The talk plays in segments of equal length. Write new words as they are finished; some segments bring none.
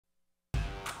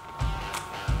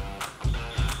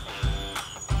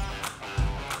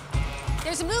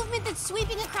There's a movement that's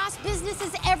sweeping across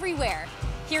businesses everywhere,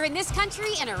 here in this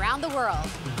country and around the world.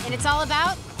 And it's all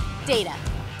about data.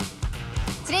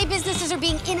 Today, businesses are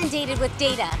being inundated with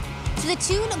data to the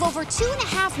tune of over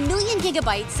 2.5 million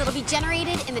gigabytes that'll be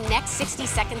generated in the next 60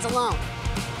 seconds alone.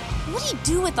 What do you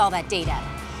do with all that data?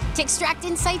 To extract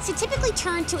insights, you typically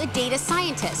turn to a data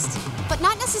scientist, but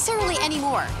not necessarily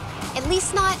anymore, at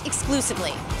least not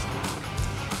exclusively.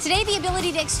 Today, the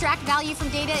ability to extract value from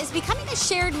data is becoming a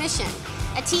shared mission,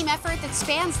 a team effort that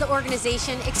spans the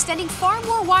organization, extending far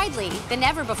more widely than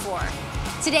ever before.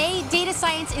 Today, data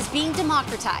science is being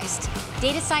democratized.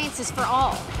 Data science is for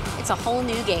all. It's a whole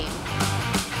new game.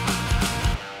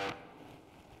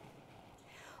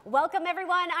 Welcome,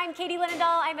 everyone. I'm Katie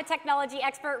Linendoll. I'm a technology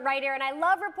expert writer, and I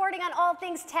love reporting on all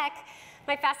things tech.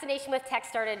 My fascination with tech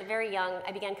started very young.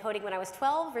 I began coding when I was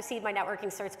 12, received my networking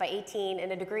certs by 18, and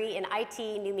a degree in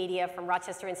IT new media from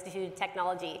Rochester Institute of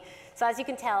Technology. So as you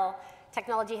can tell,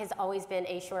 technology has always been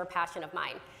a sure passion of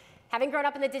mine. Having grown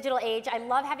up in the digital age, I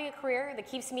love having a career that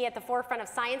keeps me at the forefront of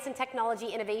science and technology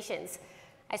innovations.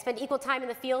 I spend equal time in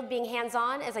the field being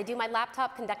hands-on as I do my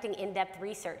laptop conducting in-depth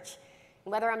research.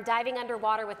 And whether I'm diving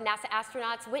underwater with NASA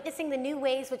astronauts, witnessing the new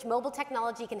ways which mobile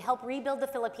technology can help rebuild the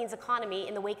Philippines' economy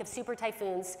in the wake of super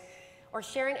typhoons, or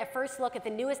sharing a first look at the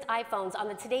newest iPhones on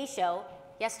the Today Show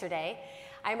yesterday,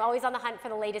 I'm always on the hunt for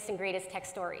the latest and greatest tech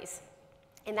stories.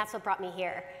 And that's what brought me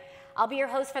here. I'll be your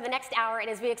host for the next hour, and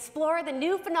as we explore the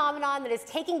new phenomenon that is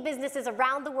taking businesses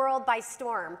around the world by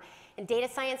storm, and data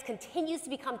science continues to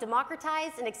become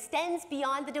democratized and extends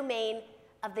beyond the domain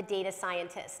of the data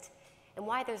scientist, and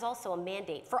why there's also a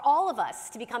mandate for all of us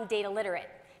to become data literate,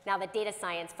 now that data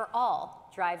science for all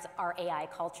drives our AI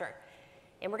culture.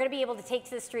 And we're going to be able to take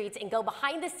to the streets and go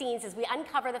behind the scenes as we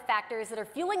uncover the factors that are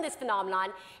fueling this phenomenon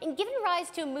and giving rise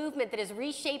to a movement that is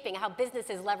reshaping how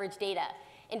businesses leverage data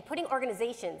and putting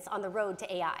organizations on the road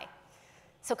to AI.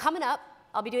 So coming up,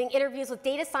 I'll be doing interviews with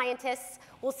data scientists.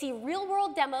 We'll see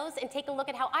real-world demos and take a look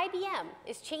at how IBM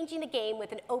is changing the game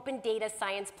with an open data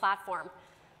science platform.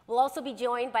 We'll also be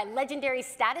joined by legendary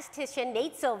statistician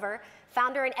Nate Silver,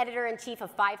 founder and editor-in-chief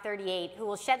of 538, who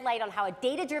will shed light on how a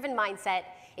data-driven mindset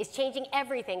is changing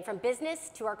everything from business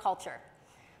to our culture.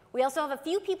 We also have a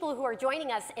few people who are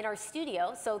joining us in our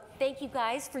studio, so thank you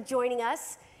guys for joining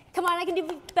us. Come on, I can do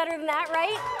better than that,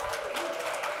 right?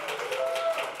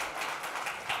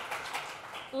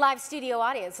 Live studio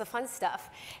audience, the fun stuff.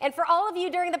 And for all of you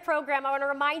during the program, I want to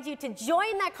remind you to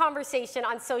join that conversation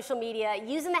on social media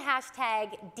using the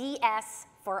hashtag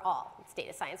DS4All. It's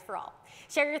data science for all.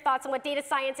 Share your thoughts on what data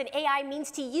science and AI means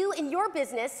to you in your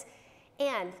business,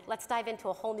 and let's dive into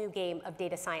a whole new game of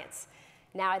data science.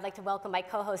 Now I'd like to welcome my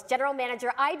co-host, General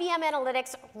Manager, IBM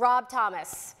Analytics, Rob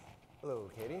Thomas.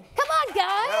 Hello, Katie. Come on,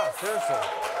 guys. Yeah, seriously.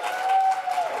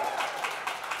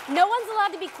 No one's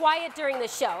allowed to be quiet during the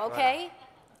show, okay? Right.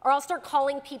 Or I'll start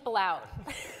calling people out.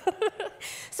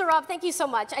 So Rob, thank you so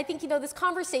much. I think, this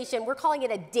conversation, we're calling it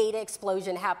a data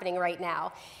explosion happening right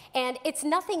now. And it's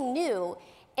nothing new.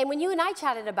 And when you and I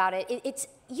chatted about it,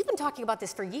 you've been talking about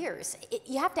this for years.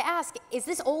 You have to ask, is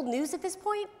this old news at this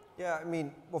point? Yeah,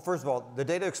 well, first of all, the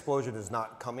data explosion is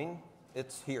not coming.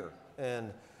 It's here.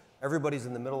 And everybody's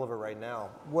in the middle of it right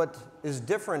now. What is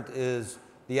different is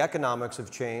the economics have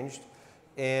changed,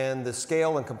 and the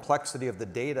scale and complexity of the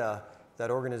data that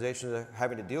organizations are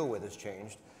having to deal with has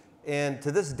changed. And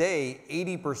to this day,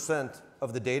 80%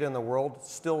 of the data in the world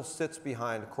still sits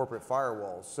behind corporate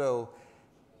firewalls. So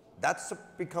that's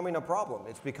becoming a problem.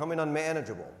 It's becoming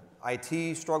unmanageable.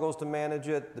 IT struggles to manage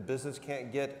it. The business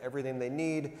can't get everything they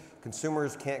need.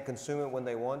 Consumers can't consume it when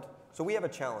they want. So we have a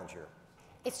challenge here.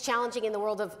 It's challenging in the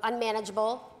world of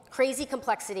unmanageable, crazy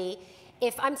complexity.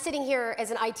 If I'm sitting here as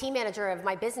an IT manager of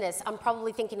my business, I'm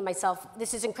probably thinking to myself,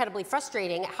 this is incredibly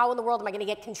frustrating. How in the world am I going to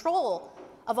get control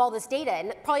of all this data?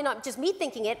 And probably not just me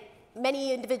thinking it,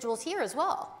 many individuals here as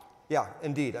well. Yeah,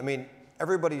 indeed.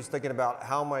 Everybody's thinking about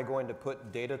how am I going to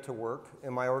put data to work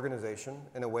in my organization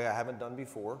in a way I haven't done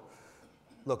before.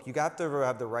 Look, you have to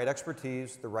have the right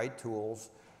expertise, the right tools.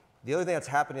 The other thing that's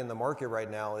happening in the market right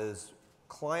now is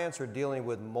clients are dealing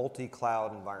with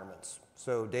multi-cloud environments.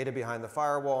 So data behind the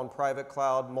firewall and private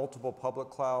cloud, multiple public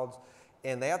clouds,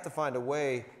 and they have to find a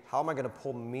way, how am I going to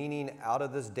pull meaning out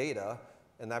of this data?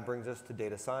 And that brings us to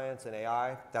data science and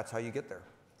AI. That's how you get there.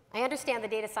 I understand the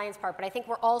data science part, but I think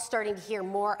we're all starting to hear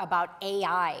more about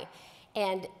AI.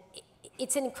 And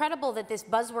it's incredible that this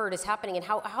buzzword is happening, and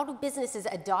how do businesses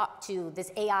adopt to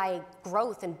this AI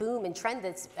growth and boom and trend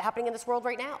that's happening in this world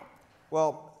right now?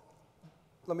 Well,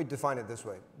 let me define it this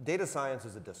way. Data science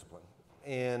is a discipline,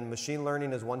 and machine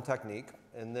learning is one technique,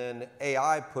 and then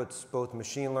AI puts both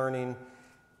machine learning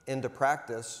into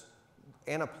practice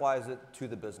and applies it to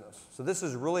the business. So this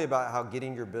is really about how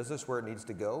getting your business where it needs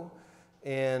to go.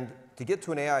 And to get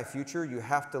to an AI future, you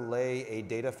have to lay a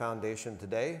data foundation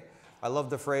today. I love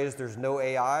the phrase, there's no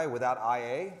AI without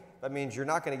IA. That means you're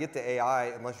not going to get to AI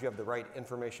unless you have the right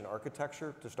information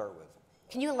architecture to start with.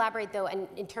 Can you elaborate, though,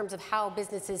 in terms of how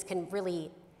businesses can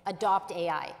really adopt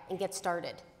AI and get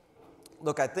started?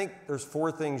 Look, I think there's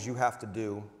 4 things you have to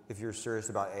do if you're serious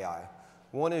about AI.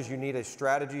 One is you need a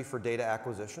strategy for data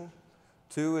acquisition.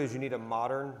 2 is you need a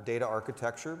modern data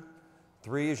architecture.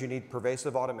 3 is you need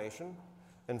pervasive automation.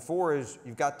 And 4 is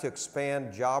you've got to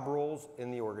expand job roles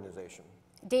in the organization.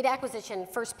 Data acquisition,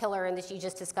 first pillar in this you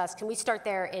just discussed. Can we start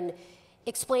there and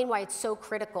explain why it's so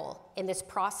critical in this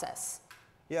process?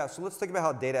 Yeah, so let's think about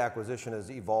how data acquisition has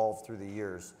evolved through the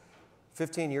years.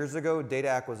 15 years ago, data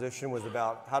acquisition was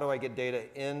about how do I get data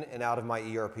in and out of my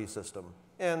ERP system?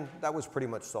 And that was pretty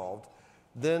much solved.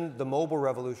 Then the mobile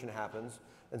revolution happens,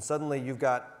 and suddenly you've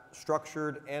got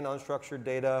structured and unstructured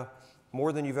data,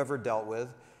 more than you've ever dealt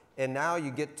with. And now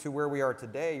you get to where we are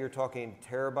today, you're talking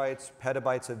terabytes,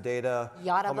 petabytes of data.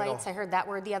 Yottabytes, I heard that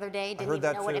word the other day, didn't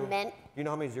even know what it meant. You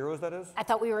know how many zeros that is? I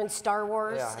thought we were in Star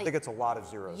Wars. Yeah, I think it's a lot of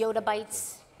zeros.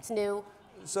 Yottabytes, it's new.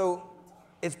 So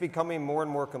it's becoming more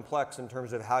and more complex in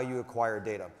terms of how you acquire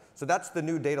data. So that's the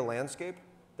new data landscape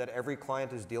that every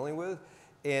client is dealing with.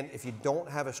 And if you don't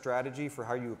have a strategy for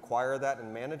how you acquire that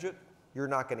and manage it, you're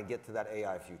not going to get to that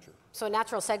AI future. So a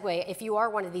natural segue, if you are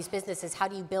one of these businesses, how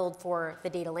do you build for the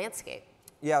data landscape?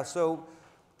 Yeah, so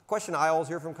the question I always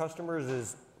hear from customers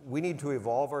is we need to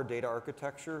evolve our data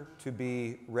architecture to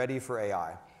be ready for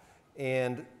AI.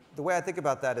 And the way I think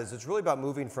about that is it's really about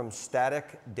moving from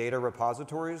static data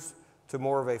repositories to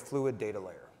more of a fluid data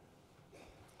layer.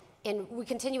 And we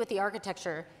continue with the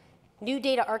architecture. New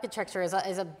data architecture is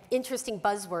an interesting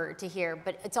buzzword to hear,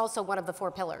 but it's also one of the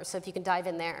 4 pillars, so if you can dive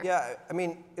in there. Yeah, I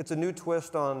mean, it's a new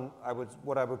twist on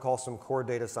what I would call some core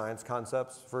data science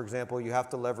concepts. For example, you have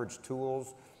to leverage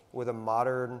tools with a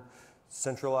modern,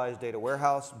 centralized data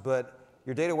warehouse, but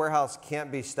your data warehouse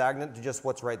can't be stagnant to just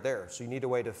what's right there. So you need a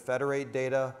way to federate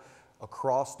data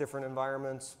across different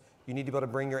environments. You need to be able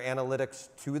to bring your analytics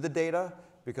to the data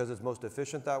because it's most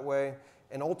efficient that way.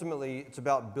 And ultimately, it's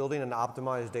about building an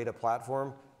optimized data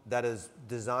platform that is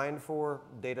designed for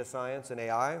data science and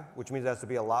AI, which means it has to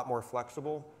be a lot more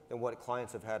flexible than what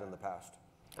clients have had in the past.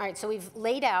 All right, so we've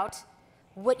laid out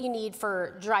what you need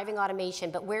for driving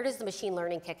automation, but where does the machine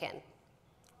learning kick in?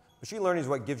 Machine learning is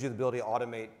what gives you the ability to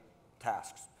automate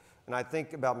tasks. And I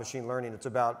think about machine learning, it's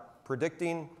about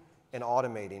predicting and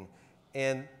automating.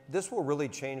 And this will really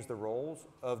change the roles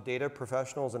of data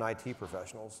professionals and IT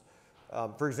professionals.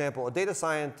 For example, a data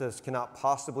scientist cannot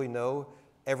possibly know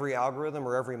every algorithm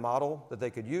or every model that they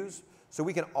could use, so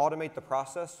we can automate the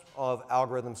process of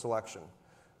algorithm selection.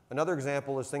 Another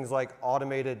example is things like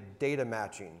automated data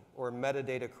matching or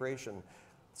metadata creation.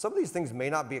 Some of these things may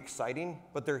not be exciting,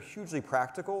 but they're hugely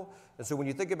practical. And so when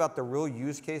you think about the real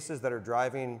use cases that are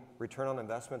driving return on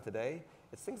investment today,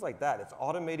 it's things like that. It's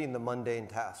automating the mundane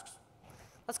tasks.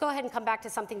 Let's go ahead and come back to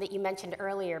something that you mentioned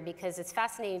earlier, because it's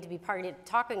fascinating to be part of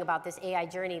talking about this AI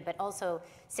journey, but also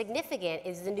significant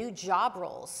is the new job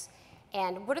roles.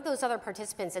 And what are those other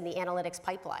participants in the analytics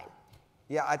pipeline?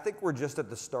 Yeah, I think we're just at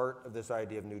the start of this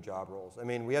idea of new job roles. I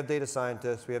mean, we have data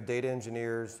scientists, we have data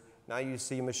engineers, now you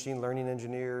see machine learning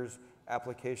engineers,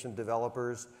 application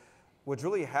developers. What's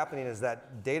really happening is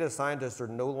that data scientists are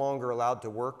no longer allowed to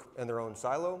work in their own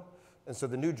silo. And so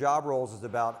the new job roles is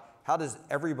about how does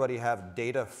everybody have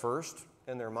data first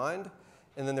in their mind,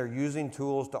 and then they're using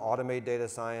tools to automate data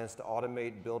science, to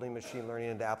automate building machine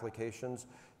learning into applications.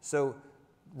 So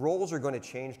roles are going to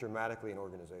change dramatically in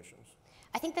organizations.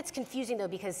 I think that's confusing, though,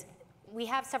 because we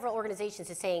have several organizations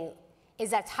who are saying, is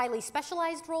that highly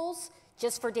specialized roles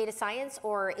just for data science,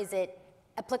 or is it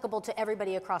applicable to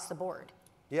everybody across the board?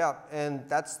 Yeah, and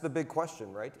that's the big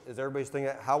question, right? Is everybody's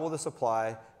thinking, how will this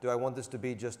apply? Do I want this to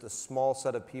be just a small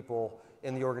set of people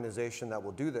in the organization that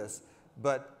will do this?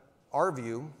 But our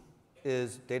view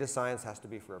is data science has to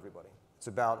be for everybody. It's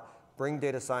about bring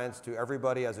data science to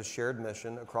everybody as a shared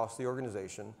mission across the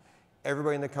organization.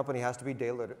 Everybody in the company has to be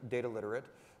data literate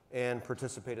and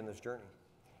participate in this journey.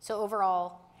 So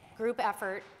overall, group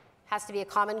effort has to be a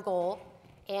common goal,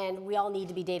 and we all need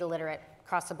to be data literate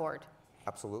across the board.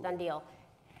 Absolutely. Done deal.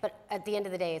 But at the end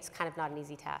of the day, it's kind of not an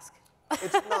easy task.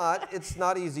 It's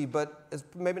not easy, but it's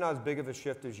maybe not as big of a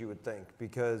shift as you would think,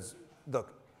 because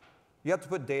look, you have to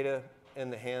put data in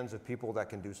the hands of people that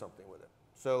can do something with it.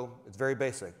 So it's very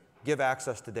basic. Give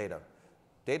access to data.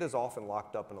 Data is often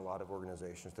locked up in a lot of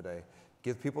organizations today.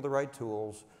 Give people the right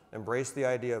tools, embrace the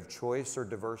idea of choice or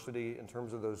diversity in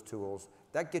terms of those tools.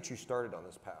 That gets you started on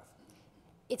this path.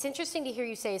 It's interesting to hear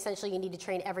you say essentially you need to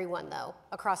train everyone, though,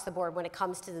 across the board when it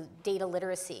comes to the data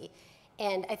literacy.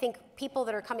 And I think people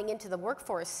that are coming into the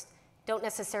workforce don't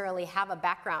necessarily have a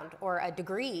background or a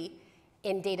degree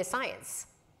in data science.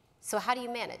 So how do you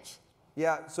manage?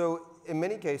 Yeah, so in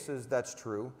many cases, that's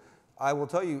true. I will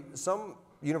tell you, some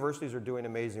universities are doing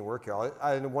amazing work here.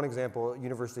 One example,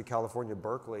 University of California,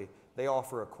 Berkeley, they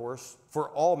offer a course for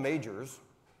all majors.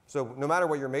 So no matter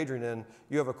what you're majoring in,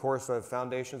 you have a course of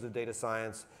foundations of data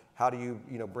science. How do you,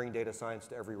 bring data science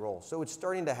to every role? So it's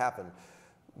starting to happen.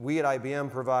 We at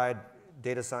IBM provide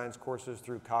data science courses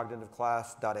through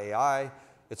cognitiveclass.ai.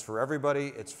 It's for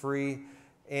everybody, it's free.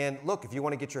 And look, if you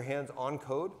want to get your hands on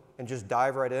code and just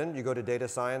dive right in, you go to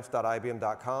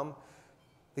datascience.ibm.com.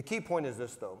 The key point is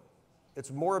this, though. It's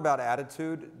more about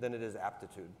attitude than it is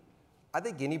aptitude. I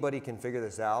think anybody can figure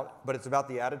this out, but it's about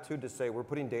the attitude to say we're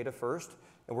putting data first,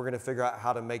 and we're going to figure out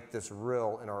how to make this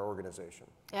real in our organization.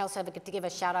 I also have to give a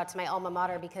shout out to my alma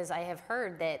mater because I have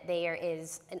heard that there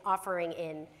is an offering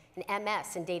in an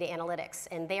MS in data analytics,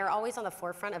 and they are always on the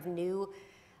forefront of new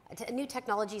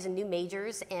technologies and new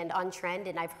majors and on trend,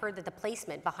 and I've heard that the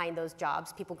placement behind those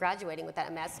jobs, people graduating with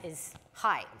that MS, is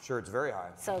high. I'm sure it's very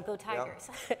high. So go Tigers.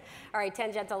 Yep. All right,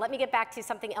 tangential. Let me get back to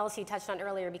something else you touched on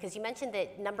earlier, because you mentioned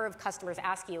that a number of customers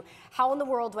ask you, how in the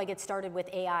world do I get started with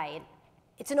AI?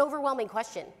 It's an overwhelming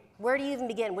question. Where do you even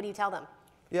begin? What do you tell them?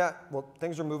 Yeah, well,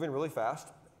 things are moving really fast,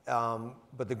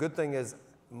 but the good thing is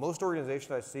most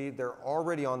organizations I see, they're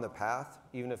already on the path,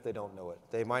 even if they don't know it.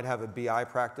 They might have a BI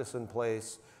practice in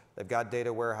place. They've got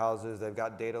data warehouses, they've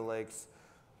got data lakes.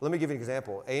 Let me give you an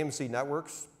example. AMC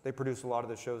Networks, they produce a lot of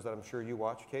the shows that I'm sure you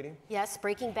watch, Katie. Yes,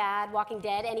 Breaking Bad, Walking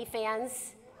Dead, any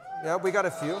fans? Yeah, we got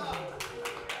a few.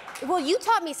 Well, you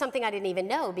taught me something I didn't even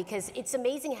know, because it's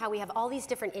amazing how we have all these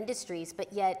different industries,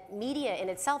 but yet media in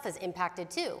itself is impacted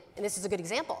too. And this is a good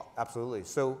example. Absolutely.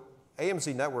 So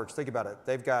AMC Networks, think about it.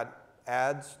 They've got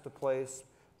ads to place.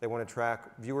 They want to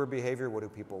track viewer behavior. What do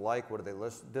people like? What do they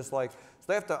dislike? So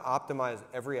they have to optimize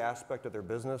every aspect of their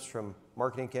business, from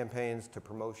marketing campaigns to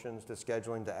promotions to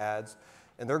scheduling to ads.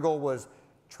 And their goal was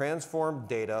transform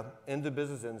data into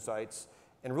business insights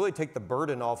and really take the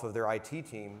burden off of their IT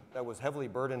team that was heavily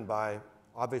burdened by,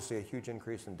 obviously, a huge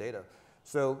increase in data.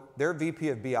 So their VP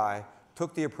of BI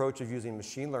took the approach of using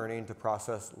machine learning to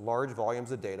process large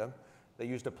volumes of data. They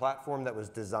used a platform that was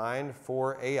designed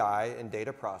for AI and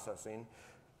data processing.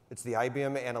 It's the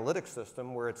IBM analytics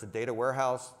system, where it's a data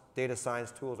warehouse, data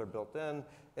science tools are built in,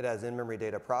 it has in-memory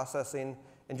data processing,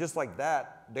 and just like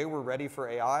that, they were ready for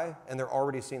AI, and they're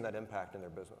already seeing that impact in their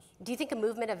business. Do you think a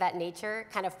movement of that nature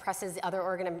kind of presses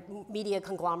other media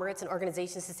conglomerates and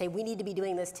organizations to say, we need to be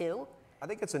doing this too? I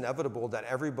think it's inevitable that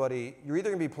everybody, you're either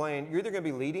going to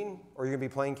be leading or you're going to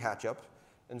be playing catch up.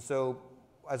 And so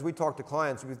as we talk to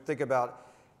clients, we think about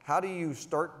how do you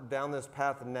start down this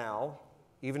path now,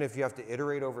 even if you have to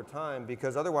iterate over time,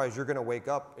 because otherwise you're going to wake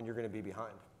up and you're going to be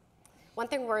behind. One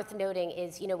thing worth noting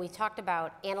is, we talked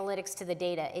about analytics to the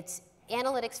data. It's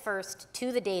analytics first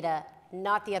to the data,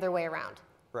 not the other way around.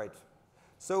 Right.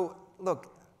 So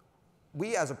look,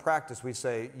 we as a practice, we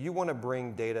say you want to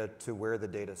bring data to where the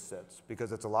data sits,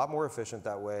 because it's a lot more efficient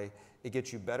that way. It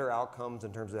gets you better outcomes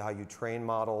in terms of how you train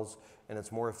models, and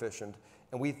it's more efficient.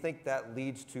 And we think that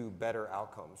leads to better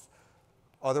outcomes.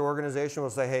 Other organizations will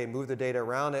say, hey, move the data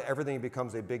around. Everything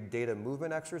becomes a big data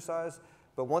movement exercise.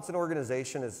 But once an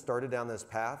organization has started down this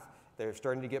path, they're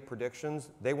starting to get predictions.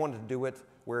 They want to do it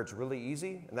where it's really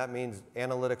easy, and that means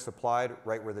analytics applied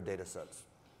right where the data sits.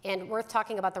 And worth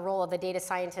talking about the role of the data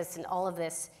scientists in all of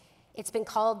this. It's been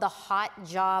called the hot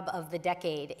job of the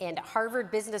decade, and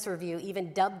Harvard Business Review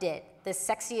even dubbed it the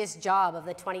sexiest job of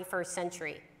the 21st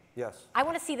century. Yes. I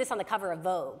want to see this on the cover of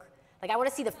Vogue. I want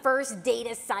to see the first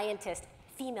data scientist,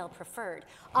 female preferred,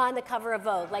 on the cover of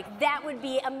Vogue. That would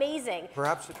be amazing.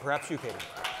 Perhaps you, Katie.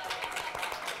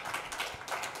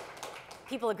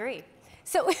 People agree.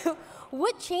 So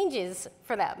what changes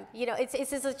for them?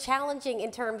 It's a challenging in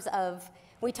terms of,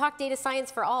 when we talk data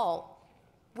science for all,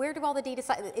 where do all the data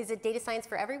science, is it data science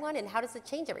for everyone, and how does it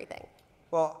change everything?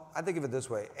 Well, I think of it this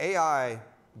way. AI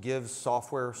gives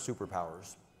software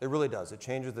superpowers. It really does. It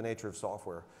changes the nature of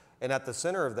software. And at the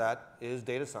center of that is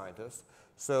data scientists.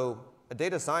 So a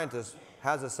data scientist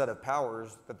has a set of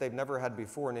powers that they've never had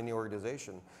before in any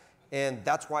organization. And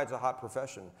that's why it's a hot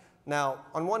profession. Now,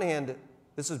 on one hand,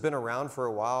 this has been around for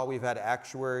a while. We've had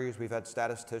actuaries, we've had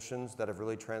statisticians that have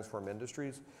really transformed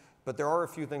industries. But there are a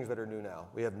few things that are new now.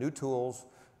 We have new tools,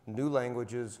 new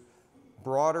languages,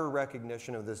 broader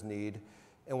recognition of this need.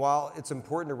 And while it's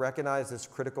important to recognize this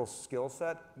critical skill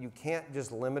set, you can't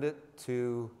just limit it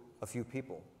to a few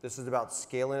people. This is about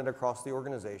scaling it across the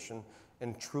organization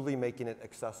and truly making it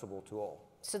accessible to all.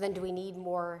 So then do we need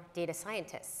more data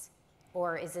scientists?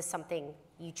 Or is this something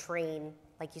you train,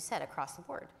 like you said, across the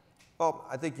board? Well,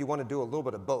 I think you want to do a little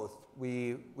bit of both.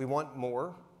 We want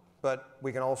more, but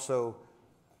we can also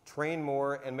train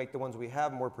more and make the ones we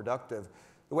have more productive.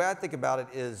 The way I think about it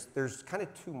is there's kind of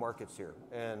two markets here,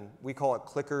 and we call it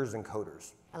clickers and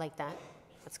coders. I like that.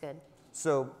 That's good.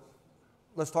 So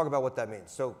let's talk about what that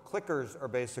means. So clickers are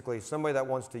basically somebody that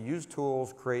wants to use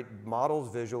tools, create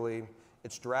models visually.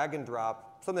 It's drag and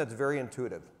drop, something that's very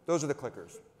intuitive. Those are the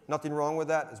clickers. Nothing wrong with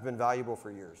that. It's been valuable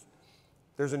for years.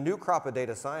 There's a new crop of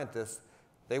data scientists.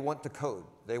 They want to code.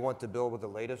 They want to build with the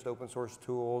latest open source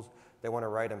tools. They want to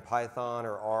write in Python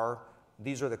or R.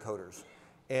 These are the coders.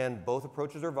 And both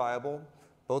approaches are viable.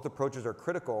 Both approaches are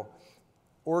critical.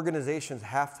 Organizations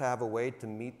have to have a way to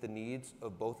meet the needs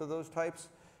of both of those types.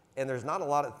 And there's not a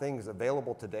lot of things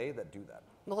available today that do that.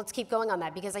 Well, let's keep going on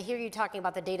that, because I hear you talking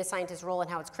about the data scientist role and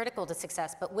how it's critical to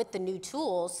success. But with the new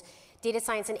tools, data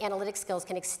science and analytics skills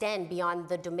can extend beyond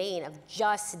the domain of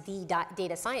just the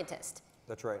data scientist.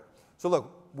 That's right. So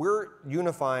look, we're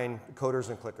unifying coders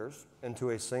and clickers into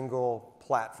a single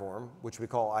platform, which we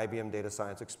call IBM Data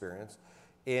Science Experience.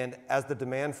 And as the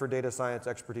demand for data science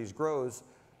expertise grows,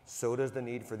 so does the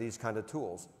need for these kind of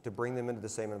tools to bring them into the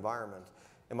same environment.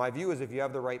 And my view is if you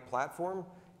have the right platform,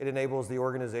 it enables the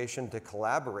organization to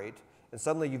collaborate, and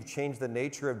suddenly you've changed the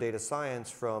nature of data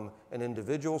science from an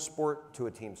individual sport to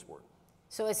a team sport.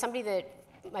 So as somebody that,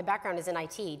 my background is in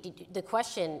IT, the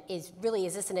question is really,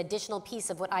 is this an additional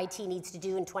piece of what IT needs to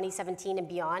do in 2017 and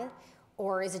beyond,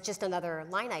 or is it just another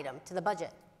line item to the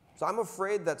budget? So I'm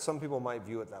afraid that some people might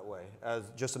view it that way,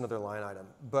 as just another line item.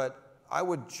 But I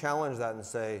would challenge that and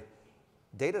say,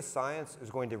 data science is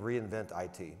going to reinvent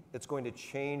IT. It's going to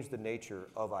change the nature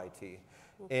of IT.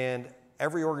 And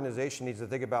every organization needs to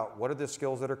think about what are the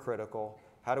skills that are critical,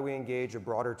 how do we engage a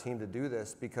broader team to do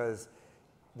this, because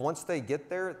once they get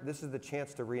there, this is the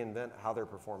chance to reinvent how they're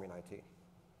performing IT.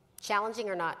 Challenging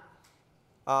or not?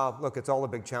 Look, it's all a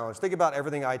big challenge. Think about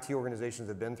everything IT organizations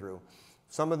have been through.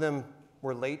 Some of them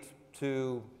were late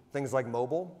to things like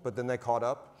mobile, but then they caught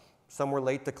up. Some were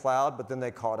late to cloud, but then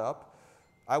they caught up.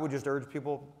 I would just urge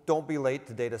people, don't be late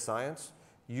to data science.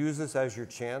 Use this as your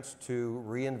chance to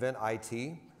reinvent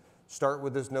IT. Start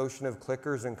with this notion of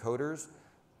clickers and coders.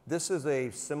 This is a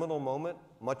seminal moment,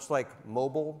 much like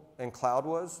mobile and cloud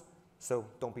was, so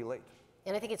don't be late.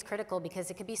 And I think it's critical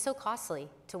because it could be so costly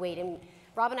to wait. And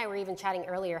Rob and I were even chatting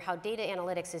earlier how data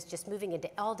analytics is just moving into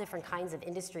all different kinds of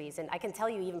industries. And I can tell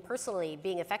you, even personally,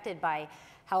 being affected by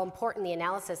how important the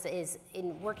analysis is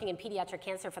in working in pediatric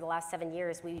cancer for the last 7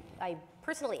 years. I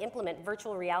personally implement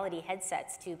virtual reality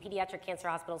headsets to pediatric cancer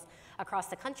hospitals across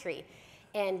the country.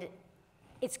 And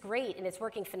it's great, and it's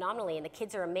working phenomenally, and the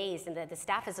kids are amazed, and the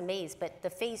staff is amazed. But the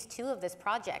phase 2 of this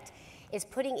project is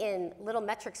putting in little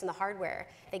metrics in the hardware.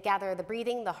 They gather the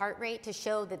breathing, the heart rate, to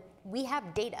show that we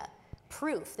have data,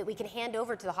 proof that we can hand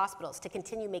over to the hospitals to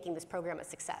continue making this program a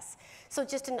success. So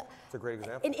just it's a great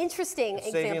example. An interesting it's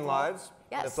example. Saving lives.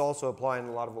 Yes. It's also applying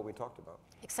a lot of what we talked about.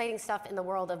 Exciting stuff in the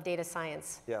world of data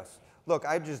science. Yes. Look,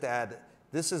 I'd just add,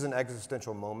 this is an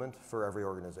existential moment for every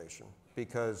organization,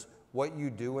 because what you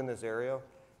do in this area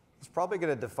is probably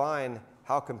going to define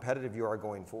how competitive you are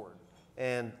going forward.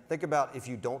 And think about if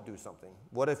you don't do something.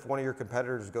 What if one of your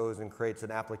competitors goes and creates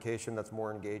an application that's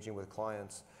more engaging with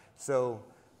clients? So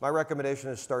my recommendation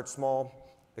is start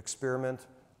small, experiment,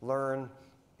 learn,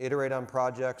 iterate on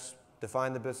projects,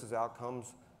 define the business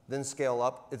outcomes, then scale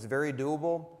up. It's very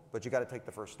doable, but you got to take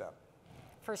the first step.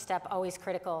 First step, always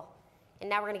critical. And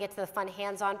now we're going to get to the fun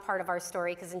hands-on part of our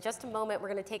story, because in just a moment, we're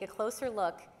going to take a closer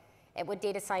look at what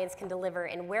data science can deliver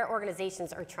and where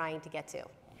organizations are trying to get to.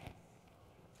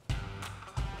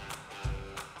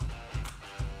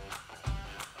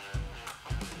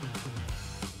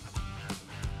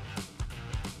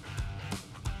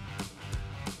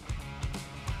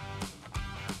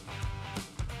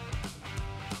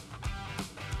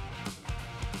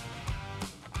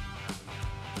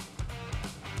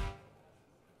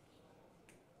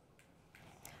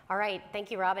 All right, thank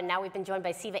you, Rob. And now we've been joined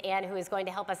by Siva Ann, who is going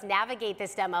to help us navigate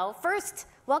this demo. First,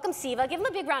 welcome Siva. Give him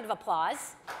a big round of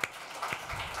applause.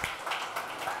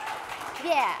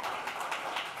 Yeah.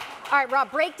 All right,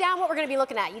 Rob, break down what we're going to be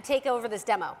looking at. You take over this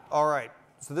demo. All right,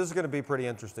 so this is going to be pretty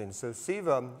interesting. So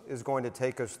Siva is going to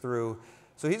take us through,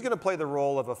 so he's going to play the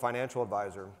role of a financial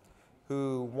advisor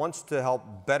who wants to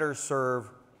help better serve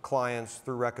clients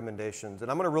through recommendations.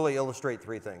 And I'm going to really illustrate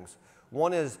 3 things.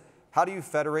 One is, how do you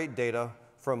federate data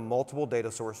from multiple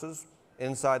data sources,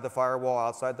 inside the firewall,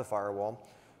 outside the firewall?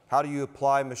 How do you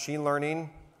apply machine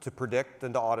learning to predict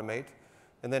and to automate?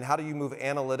 And then how do you move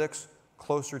analytics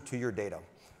closer to your data.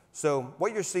 So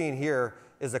what you're seeing here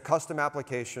is a custom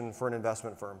application for an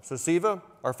investment firm. So Siva,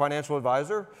 our financial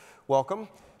advisor, welcome.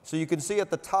 So you can see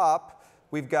at the top,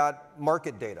 we've got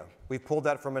market data. We've pulled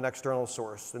that from an external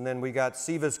source. And then we got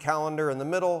Siva's calendar in the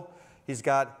middle. He's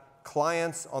got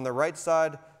clients on the right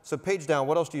side. So page down,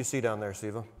 what else do you see down there,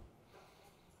 Siva?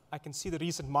 I can see the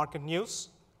recent market news.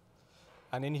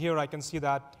 And in here, I can see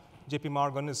that JP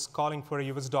Morgan is calling for a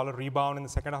US dollar rebound in the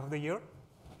second half of the year.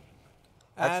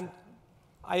 And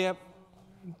I have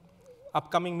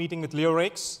upcoming meeting with Leo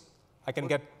Rakes. I can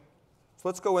get. So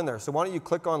let's go in there. So why don't you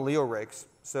click on Leo Rakes?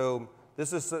 So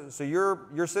this is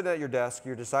you're sitting at your desk.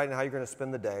 You're deciding how you're going to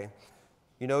spend the day.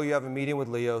 You know you have a meeting with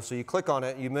Leo. So you click on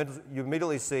it. You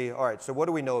immediately see. All right. So what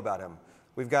do we know about him?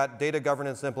 We've got data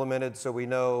governance implemented. So we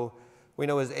know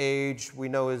his age. We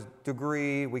know his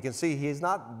degree. We can see he's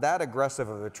not that aggressive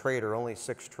of a trader. Only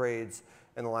 6 trades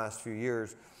in the last few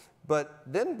years. But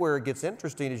then where it gets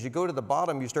interesting is you go to the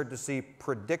bottom, you start to see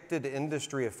predicted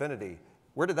industry affinity.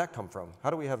 Where did that come from? How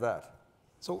do we have that?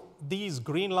 So these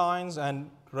green lines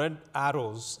and red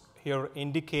arrows here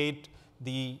indicate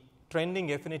the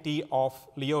trending affinity of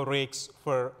Leo Rakes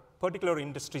for particular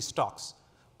industry stocks.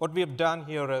 What we have done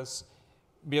here is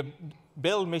we have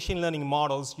built machine learning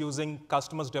models using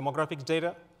customers' demographics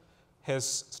data,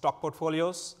 his stock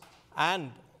portfolios,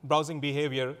 and browsing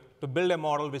behavior to build a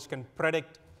model which can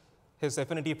predict his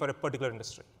affinity for a particular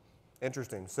industry.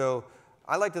 Interesting. So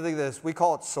I like to think of this, we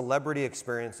call it celebrity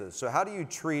experiences. So how do you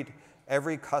treat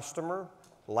every customer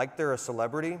like they're a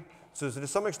celebrity? So to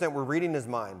some extent, we're reading his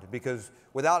mind, because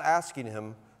without asking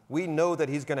him, we know that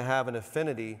he's going to have an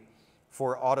affinity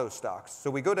for auto stocks. So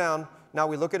we go down, now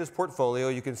we look at his portfolio.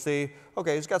 You can see,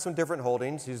 OK, he's got some different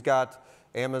holdings. He's got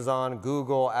Amazon,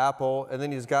 Google, Apple, and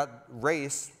then he's got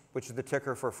Race, which is the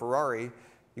ticker for Ferrari.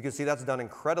 You can see that's done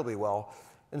incredibly well.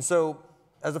 And so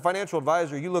as a financial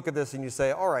advisor, you look at this and you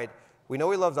say, all right, we know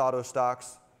he loves auto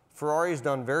stocks. Ferrari's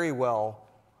done very well.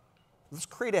 Let's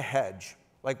create a hedge.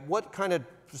 Like, what kind of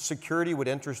security would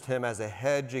interest him as a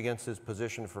hedge against his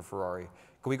position for Ferrari?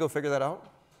 Can we go figure that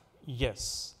out?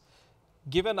 Yes.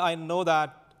 Given I know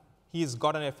that he's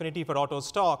got an affinity for auto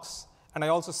stocks, and I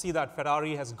also see that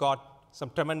Ferrari has got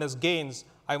some tremendous gains,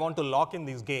 I want to lock in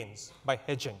these gains by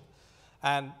hedging.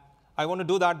 And I want to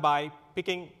do that by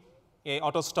picking an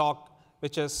auto stock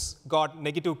which has got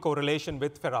negative correlation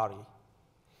with Ferrari.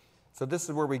 So this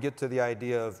is where we get to the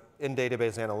idea of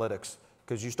in-database analytics,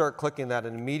 because you start clicking that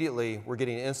and immediately we're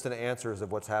getting instant answers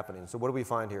of what's happening. So what do we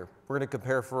find here? We're going to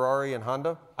compare Ferrari and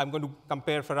Honda? I'm going to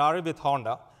compare Ferrari with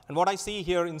Honda. And what I see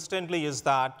here instantly is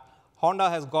that Honda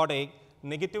has got a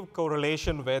negative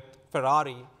correlation with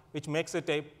Ferrari, which makes it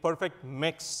a perfect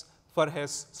mix for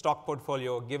his stock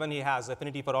portfolio, given he has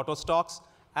affinity for auto stocks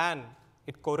and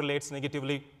it correlates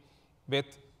negatively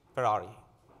with Ferrari.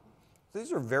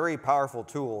 These are very powerful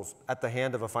tools at the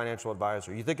hand of a financial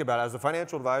advisor. You think about it, as a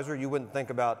financial advisor, you wouldn't think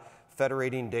about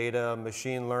federating data,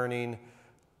 machine learning.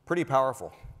 Pretty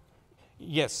powerful.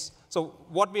 Yes. So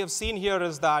what we have seen here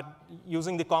is that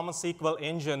using the Common SQL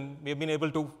engine, we have been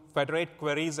able to federate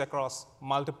queries across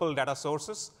multiple data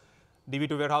sources,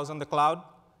 DB2 warehouse on the cloud,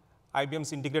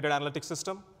 IBM's integrated analytics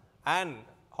system, and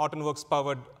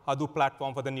Hortonworks-powered Hadoop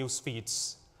platform for the news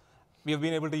feeds. We have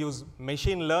been able to use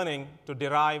machine learning to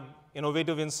derive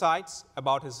innovative insights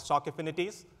about his stock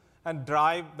affinities and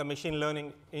drive the machine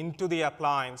learning into the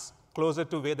appliance closer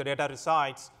to where the data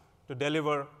resides to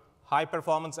deliver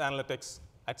high-performance analytics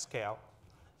at scale.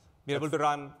 We're able to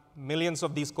run millions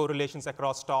of these correlations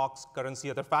across stocks, currency,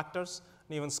 other factors,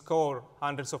 and even score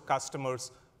hundreds of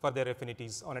customers for their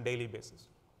affinities on a daily basis.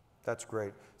 That's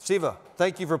great. Siva,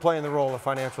 thank you for playing the role of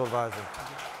financial advisor.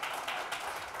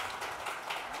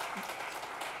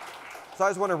 So I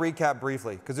just want to recap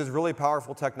briefly, because it's really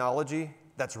powerful technology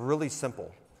that's really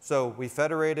simple. So we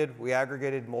federated, we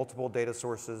aggregated multiple data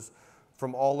sources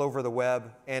from all over the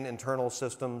web and internal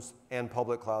systems and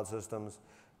public cloud systems.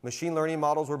 Machine learning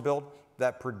models were built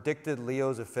that predicted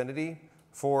Leo's affinity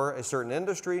for a certain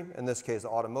industry, in this case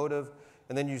automotive.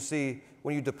 And then you see,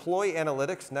 when you deploy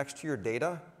analytics next to your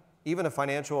data, even a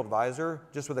financial advisor,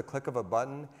 just with a click of a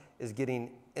button, is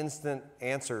getting instant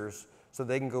answers so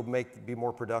they can go be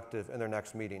more productive in their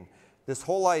next meeting. This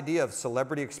whole idea of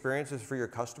celebrity experiences for your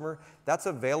customer, that's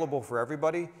available for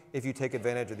everybody if you take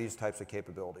advantage of these types of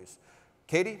capabilities.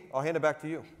 Katie, I'll hand it back to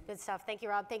you. Good stuff. Thank you,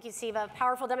 Rob. Thank you, Siva.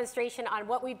 Powerful demonstration on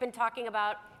what we've been talking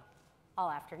about all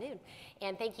afternoon.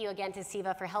 And thank you again to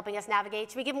Siva for helping us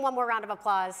navigate. Should we give him one more round of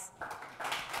applause?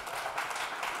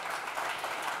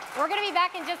 We're going to be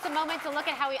back in just a moment to look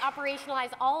at how we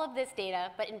operationalize all of this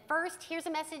data. But first, here's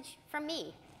a message from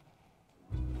me.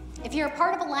 If you're a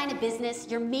part of a line of business,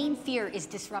 your main fear is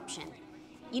disruption.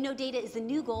 You know data is the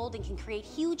new gold and can create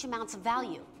huge amounts of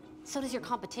value. So does your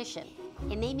competition,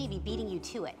 and they may be beating you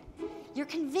to it. You're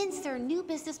convinced there are new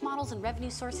business models and revenue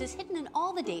sources hidden in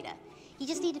all the data. You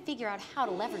just need to figure out how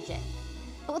to leverage it.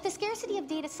 But with the scarcity of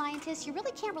data scientists, you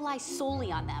really can't rely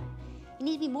solely on them. You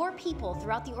need to be more people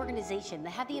throughout the organization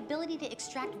that have the ability to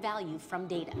extract value from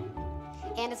data.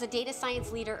 And as a data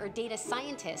science leader or data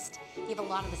scientist, you have a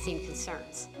lot of the same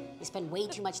concerns. You spend way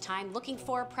too much time looking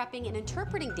for, prepping, and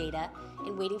interpreting data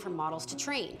and waiting for models to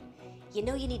train. You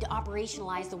know you need to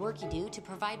operationalize the work you do to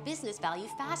provide business value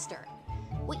faster.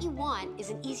 What you want is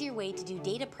an easier way to do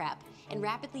data prep and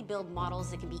rapidly build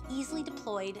models that can be easily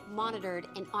deployed, monitored,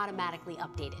 and automatically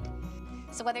updated.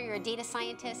 So whether you're a data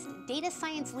scientist, data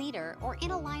science leader, or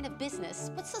in a line of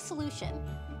business, what's the solution?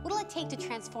 What'll it take to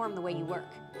transform the way you work?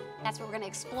 That's what we're going to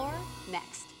explore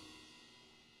next.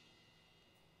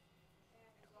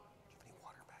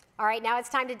 All right, now it's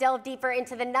time to delve deeper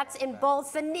into the nuts and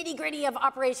bolts, the nitty-gritty of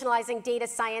operationalizing data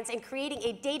science and creating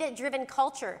a data-driven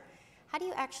culture. How do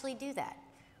you actually do that?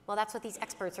 Well, that's what these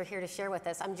experts are here to share with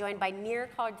us. I'm joined by Nir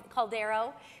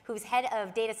Caldero, who's head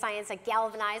of data science at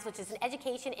Galvanize, which is an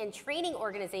education and training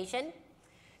organization.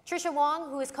 Tricia Wang,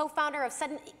 who is co-founder of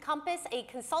SiliconANGLE, a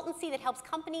consultancy that helps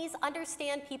companies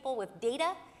understand people with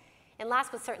data. And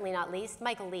last but certainly not least,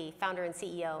 Michael Lee, founder and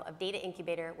CEO of Data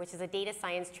Incubator, which is a data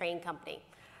science trained company.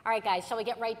 All right, guys, shall we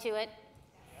get right to it?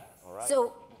 All right.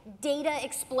 So, data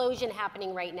explosion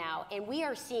happening right now, and we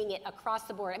are seeing it across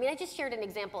the board. I mean, I just shared an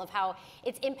example of how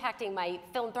it's impacting my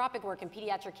philanthropic work in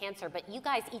pediatric cancer, but you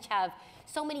guys each have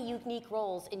so many unique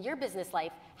roles in your business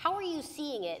life. How are you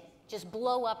seeing it just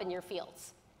blow up in your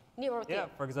fields? Yeah,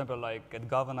 for example, like at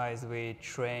Galvanize, we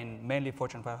train mainly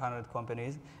Fortune 500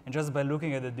 companies, and just by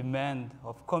looking at the demand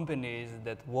of companies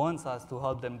that wants us to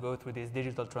help them go through this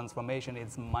digital transformation,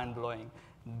 it's mind-blowing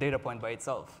data point by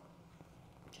itself.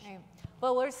 Okay.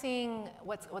 Well, we're seeing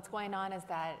what's going on is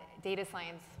that data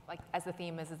science, like as the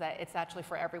theme is that it's actually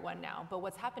for everyone now. But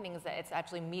what's happening is that it's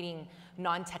actually meeting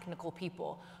non-technical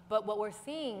people. But what we're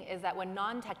seeing is that when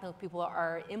non-technical people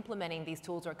are implementing these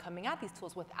tools or coming at these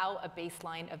tools without a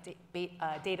baseline of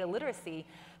data literacy,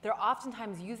 they're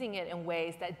oftentimes using it in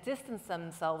ways that distance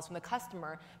themselves from the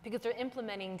customer because they're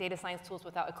implementing data science tools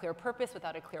without a clear purpose,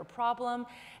 without a clear problem.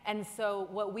 And so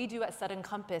what we do at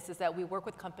SiliconANGLE is that we work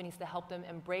with companies to help them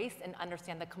embrace and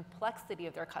understand the complexity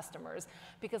of their customers,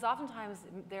 because oftentimes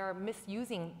they're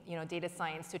misusing data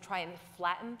science to try and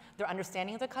flatten their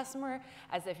understanding of the customer,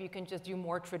 as if you can just do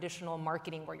more traditional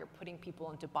marketing where you're putting people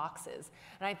into boxes.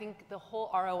 And I think the whole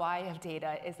ROI of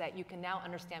data is that you can now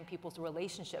understand people's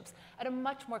relationships at a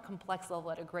much more complex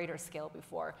level, at a greater scale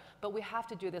before. But we have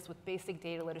to do this with basic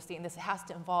data literacy, and this has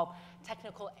to involve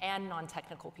technical and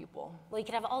non-technical people. Well, you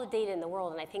can have all the data in the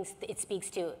world, and I think it speaks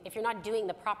to, if you're not doing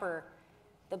the proper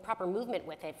movement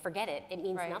with it, forget it. It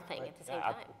means nothing at the same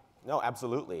time. No,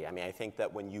 absolutely. I mean, I think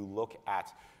that when you look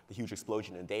at the huge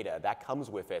explosion in data, that comes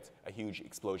with it a huge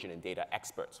explosion in data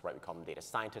experts, right? We call them data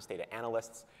scientists, data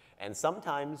analysts. And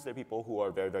sometimes they're people who are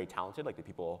very, very talented, like the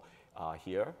people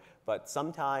here. But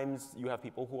sometimes you have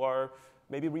people who are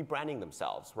maybe rebranding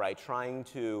themselves, right? Trying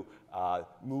to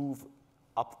move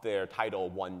up their title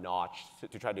one notch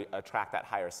to try to attract that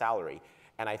higher salary.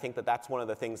 And I think that that's one of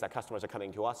the things that customers are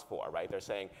coming to us for, right? They're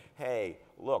saying, hey,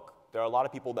 look, there are a lot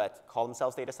of people that call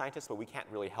themselves data scientists, but we can't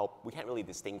really help, we can't really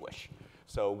distinguish.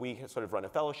 So we sort of run a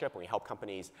fellowship, and we help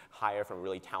companies hire from a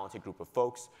really talented group of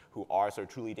folks who are sort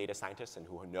of truly data scientists and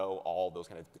who know all those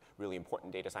kind of really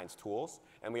important data science tools.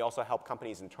 And we also help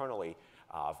companies internally,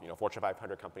 Fortune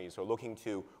 500 companies who are looking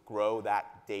to grow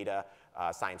that data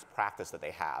science practice that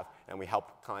they have. And we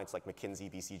help clients like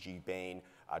McKinsey, BCG, Bain,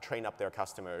 train up their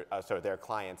their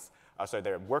clients,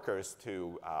 their workers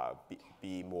to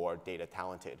be more data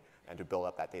talented and to build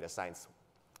up that data science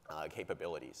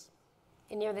capabilities.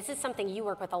 And this is something you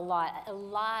work with a lot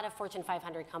of Fortune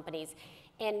 500 companies.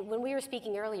 And when we were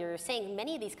speaking earlier, you were saying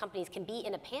many of these companies can be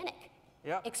in a panic.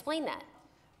 Yeah. Explain that.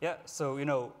 Yeah, so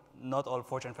not all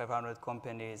Fortune 500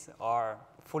 companies are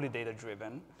fully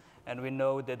data-driven. And we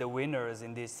know that the winners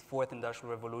in this fourth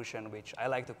industrial revolution, which I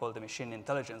like to call the machine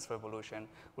intelligence revolution,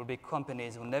 will be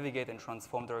companies who navigate and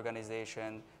transform the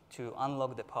organization to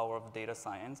unlock the power of data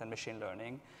science and machine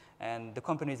learning. And the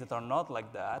companies that are not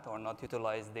like that, or not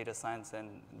utilize data science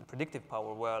and predictive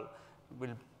power well,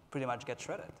 will pretty much get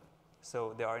shredded.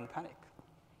 So they are in panic.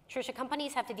 Tricia,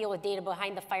 companies have to deal with data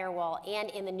behind the firewall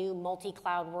and in the new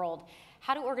multi-cloud world.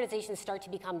 How do organizations start to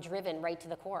become driven right to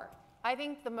the core? I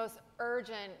think the most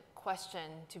urgent question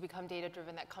to become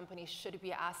data-driven that companies should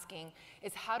be asking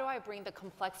is, how do I bring the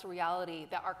complex reality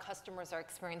that our customers are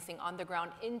experiencing on the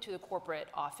ground into the corporate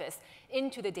office,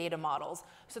 into the data models?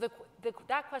 So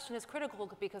that question is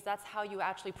critical because that's how you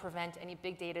actually prevent any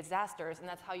big data disasters, and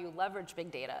that's how you leverage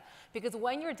big data. Because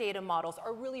when your data models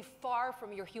are really far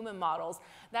from your human models,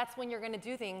 that's when you're going to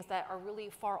do things that are really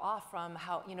far off from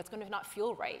how, it's going to not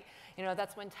feel right.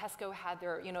 That's when Tesco had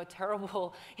their,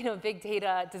 terrible, big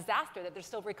data disaster that they're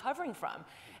still recovering from.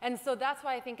 And so that's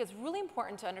why I think it's really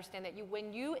important to understand that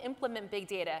when you implement big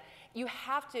data, you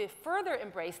have to further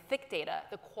embrace thick data,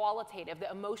 the qualitative, the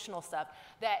emotional stuff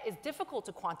that is difficult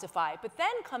to quantify. But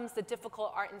then comes the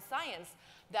difficult art and science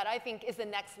that I think is the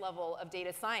next level of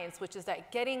data science, which is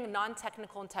that getting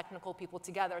non-technical and technical people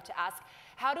together to ask,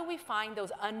 how do we find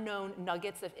those unknown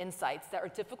nuggets of insights that are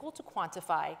difficult to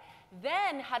quantify?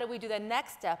 Then how do we do the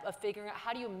next step of figuring out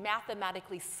how do you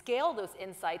mathematically scale those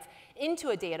insights into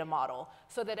a data model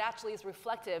so that it actually is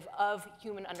reflective of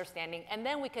human understanding, and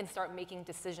then we can start making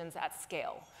decisions at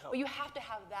scale. But you have to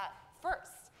have that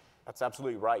first. That's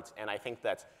absolutely right. And I think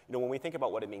that when we think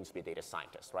about what it means to be a data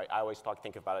scientist, right, I always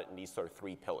think about it in these sort of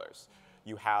 3 pillars.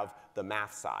 You have the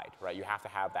math side, right? You have to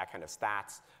have that kind of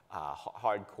stats,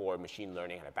 hardcore machine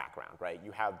learning kind of background, right?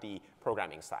 You have the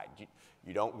programming side.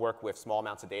 You don't work with small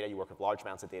amounts of data. You work with large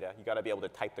amounts of data. You got to be able to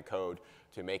type the code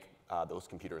to make those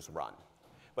computers run.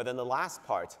 But then the last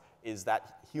part is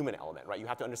that human element, right? You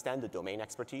have to understand the domain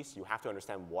expertise. You have to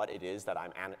understand what it is that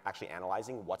I'm actually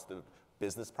analyzing. What's the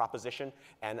business proposition,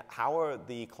 and how are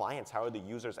the clients, how are the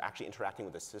users actually interacting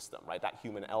with the system, right? That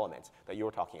human element that you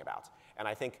were talking about. And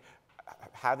I think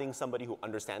having somebody who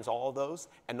understands all of those,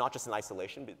 and not just in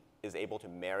isolation, but is able to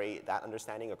marry that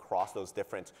understanding across those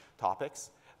different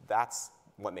topics, that's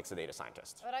what makes a data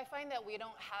scientist. But I find that we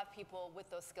don't have people with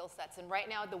those skill sets. And right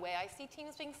now, the way I see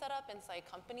teams being set up inside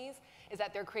companies is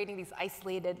that they're creating these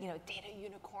isolated, data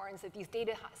unicorns, that these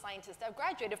data scientists that have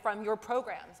graduated from your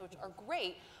programs, which are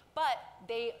great, but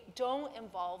they don't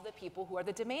involve the people who are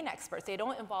the domain experts. They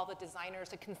don't involve the designers,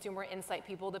 the consumer insight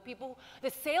people, the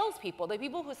salespeople, the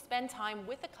people who spend time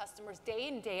with the customers day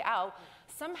in, day out.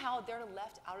 Somehow they're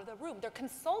left out of the room. They're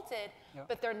consulted,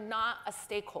 but they're not a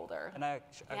stakeholder. And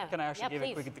can I actually give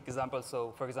a quick example?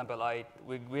 So, for example,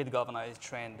 with Galvanize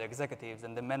train the executives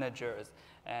and the managers,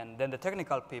 and then the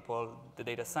technical people, the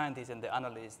data scientists and the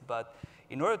analysts. But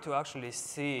in order to actually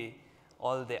see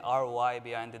all the ROI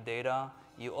behind the data,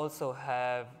 you also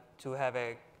have to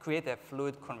create a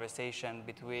fluid conversation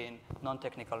between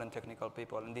non-technical and technical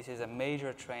people. And this is a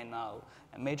major trend now.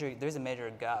 There's a major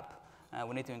gap.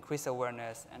 We need to increase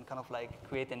awareness and kind of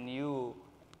create a new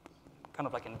kind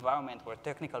of environment where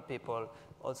technical people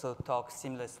also talk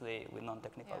seamlessly with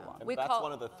non-technical ones. And that's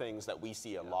one of the things that we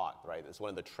see a lot, right? It's one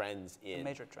of the trends in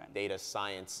data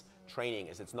science training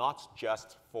is it's not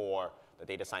just for the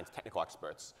data science technical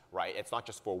experts, right? It's not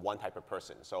just for one type of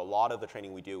person. So a lot of the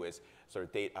training we do is sort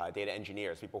of data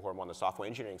engineers, people who are more on the software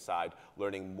engineering side,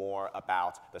 learning more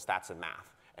about the stats and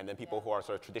math. And then people who are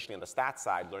sort of traditionally on the stats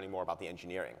side, learning more about the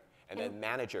engineering. And then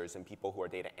managers and people who are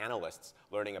data analysts,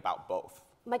 learning about both.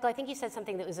 Michael, I think you said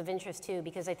something that was of interest too,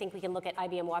 because I think we can look at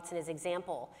IBM Watson as an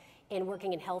example in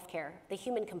working in healthcare, the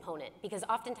human component. Because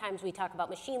oftentimes we talk about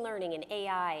machine learning and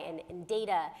AI and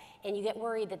data, and you get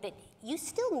worried that you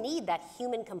still need that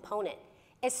human component,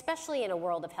 especially in a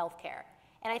world of healthcare.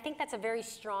 And I think that's a very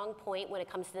strong point when it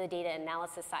comes to the data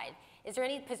analysis side. Is there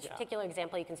any particular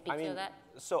example you can speak to that?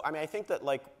 So, I think that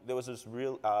there was this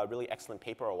really excellent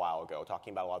paper a while ago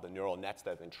talking about a lot of the neural nets that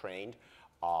have been trained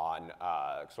on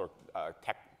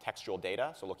textual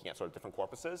data, so looking at sort of different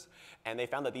corpuses. And they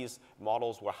found that these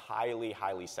models were highly,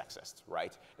 highly sexist,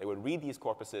 right? They would read these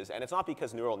corpuses, and it's not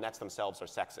because neural nets themselves are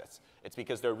sexist. It's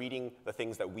because they're reading the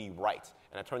things that we write.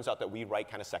 And it turns out that we write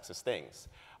kind of sexist things.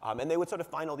 And they would sort of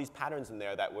find all these patterns in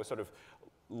there that were sort of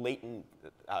latent,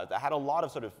 that had a lot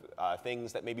of sort of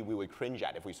things that maybe we would cringe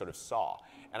at if we sort of saw.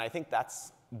 And I think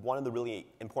that's one of the really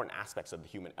important aspects of the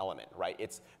human element, right?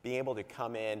 It's being able to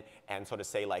come in and sort of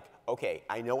say okay,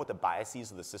 I know what the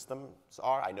biases of the systems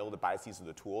are. I know what the biases of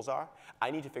the tools are. I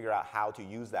need to figure out how to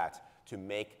use that to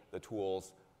make the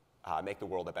tools make the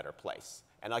world a better place.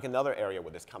 And another area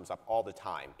where this comes up all the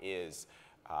time is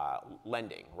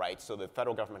lending, right? So the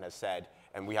federal government has said,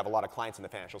 and we have a lot of clients in the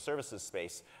financial services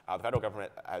space, the federal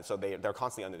government, so they're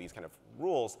constantly under these kind of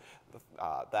rules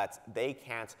that they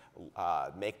can't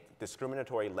make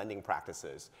discriminatory lending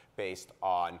practices based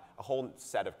on a whole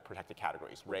set of protected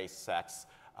categories, race, sex,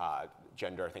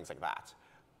 gender, things like that.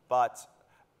 But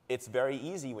it's very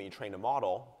easy when you train a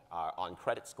model on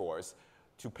credit scores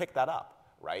to pick that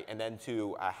up, right? And then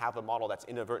to have a model that's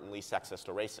inadvertently sexist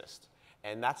or racist.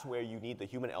 And that's where you need the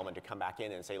human element to come back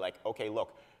in and say, like, OK,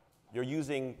 look, you're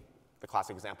using, the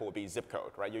classic example would be zip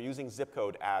code, right? You're using zip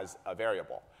code as a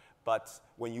variable. But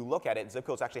when you look at it, zip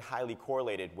code is actually highly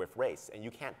correlated with race, and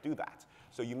you can't do that.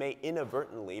 So you may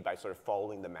inadvertently, by sort of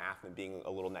following the math and being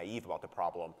a little naive about the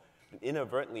problem,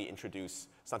 inadvertently introduce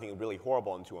something really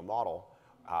horrible into a model.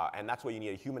 And that's where you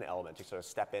need a human element to sort of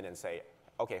step in and say,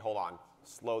 OK, hold on,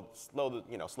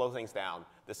 slow things down.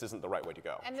 This isn't the right way to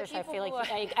go. And the Tricia, I people feel who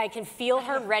like I can feel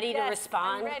her ready to Yes,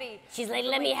 respond. I'm ready. She's like,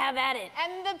 let me have at it.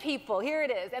 And the people, here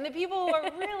it is. And the people who are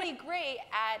really great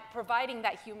at providing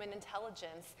that human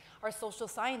intelligence are social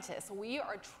scientists. We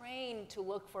are trained to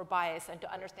look for bias and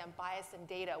to understand bias in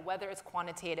data, whether it's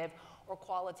quantitative or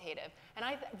qualitative. And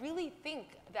I really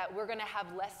think that we're going to have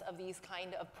less of these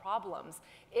kind of problems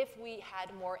if we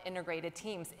had more integrated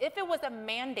teams. If it was a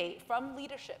mandate from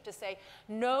leadership to say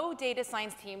no data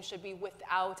science team should be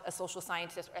without a social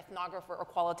scientist or ethnographer or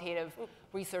qualitative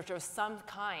researcher of some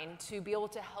kind to be able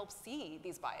to help see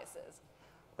these biases.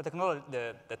 But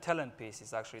the talent piece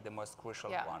is actually the most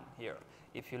crucial one here.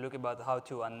 If you look about how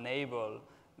to enable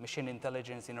machine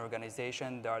intelligence in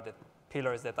organization, there are the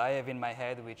pillars that I have in my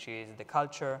head, which is the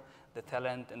culture, the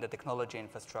talent, and the technology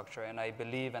infrastructure. And I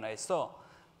believe, and I saw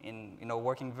in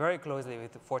working very closely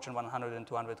with the Fortune 100 and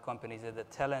 200 companies, that the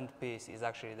talent piece is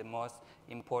actually the most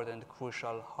important,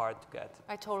 crucial, hard to get.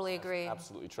 I totally agree. That's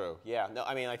absolutely true. Yeah, no,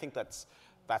 I mean, I think that's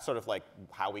sort of like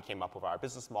how we came up with our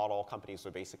business model. Companies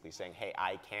are basically saying, hey,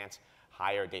 I can't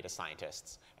hire data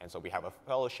scientists. And so we have a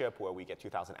fellowship where we get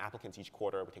 2,000 applicants each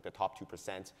quarter. We take the top 2%,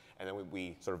 and then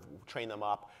we sort of train them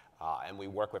up. And we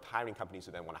work with hiring companies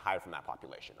who then want to hire from that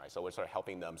population, right? So we're sort of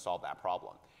helping them solve that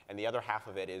problem. And the other half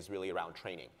of it is really around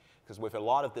training. Because with a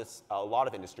lot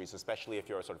of industries, especially if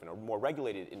you're sort of in a more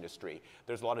regulated industry,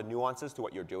 there's a lot of nuances to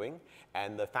what you're doing.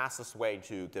 And the fastest way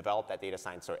to develop that data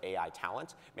science or AI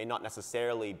talent may not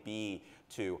necessarily be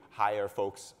to hire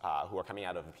folks who are coming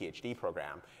out of a PhD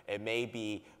program. It may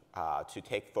be to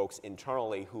take folks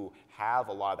internally who have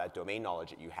a lot of that domain knowledge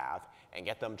that you have and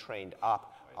get them trained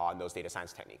up on those data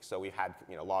science techniques. So we've had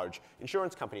large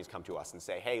insurance companies come to us and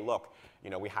say, hey, look,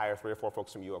 we hire 3 or 4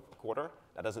 folks from you a quarter.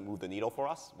 That doesn't move the needle for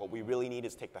us. What we really need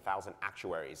is take the 1,000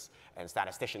 actuaries and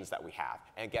statisticians that we have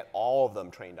and get all of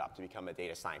them trained up to become a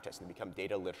data scientist and become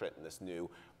data literate in this new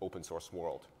open source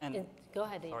world. And Go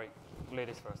ahead, Dave. sorry,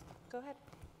 ladies first. Go ahead.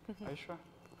 Are you sure?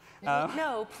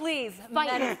 No, please,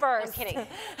 Fight. men first. I'm kidding.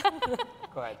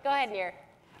 Go ahead. Go ahead, Nir.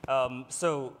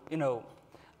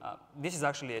 This is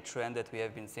actually a trend that we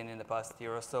have been seeing in the past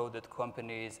year or so, that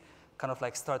companies kind of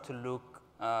like start to look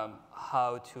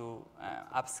how to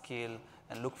upskill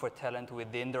and look for talent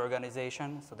within the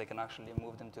organization, so they can actually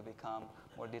move them to become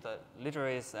more data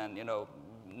literates and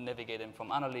navigate them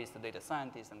from analyst to data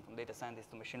scientist and from data scientist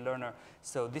to machine learner.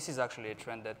 So this is actually a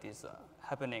trend that is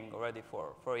happening already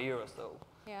for a year or so.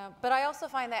 Yeah, but I also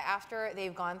find that after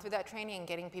they've gone through that training and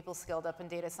getting people skilled up in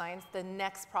data science, the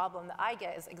next problem that I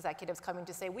get is executives coming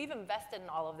to say, we've invested in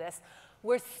all of this.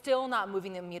 We're still not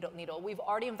moving the needle. We've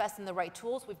already invested in the right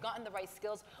tools. We've gotten the right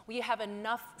skills. We have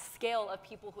enough scale of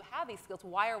people who have these skills.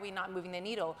 Why are we not moving the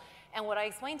needle? And what I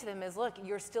explain to them is, look,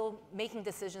 you're still making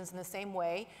decisions in the same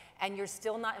way, and you're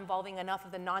still not involving enough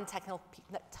of the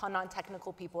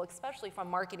non-technical people, especially from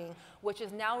marketing, which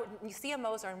is now,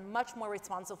 CMOs are much more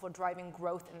responsible for driving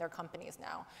growth in their companies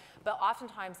now. But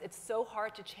oftentimes, it's so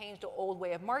hard to change the old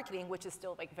way of marketing, which is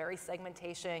still like very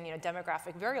segmentation,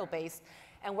 demographic, variable-based.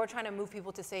 And we're trying to move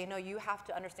people to say, no, you have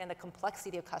to understand the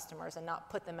complexity of customers and not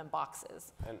put them in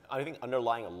boxes. And I think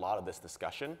underlying a lot of this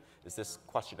discussion is this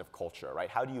question of culture, right?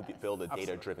 How do you build a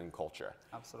data-driven culture?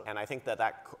 Absolutely. And I think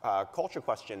that culture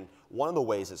question, one of the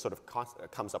ways it sort of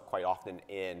comes up quite often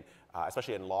in,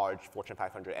 especially in large Fortune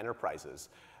 500 enterprises,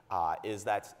 is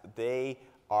that they're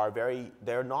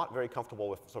not very comfortable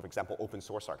with, for example, open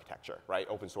source architecture, right?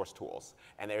 Open source tools.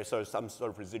 And there's sort of some sort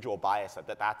of residual bias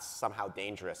that that's somehow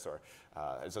dangerous or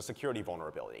is a security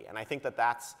vulnerability. And I think that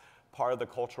that's part of the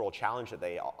cultural challenge that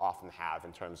they often have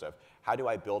in terms of how do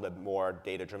I build a more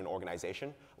data-driven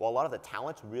organization? Well, a lot of the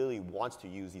talent really wants to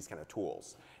use these kind of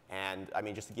tools. And I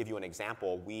mean, just to give you an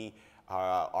example, we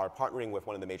are partnering with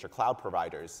one of the major cloud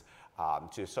providers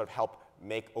to sort of help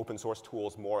make open source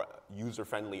tools more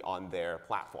user-friendly on their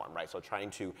platform, right? So trying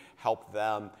to help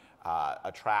them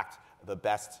attract the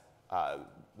best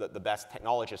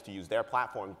technologists to use their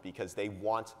platform because they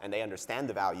want and they understand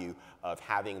the value of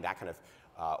having that kind of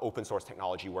open source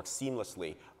technology work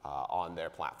seamlessly on their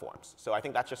platforms. So I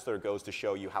think that just sort of goes to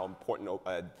show you how important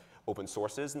open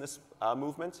source is in this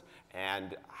movement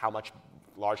and how much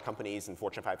large companies and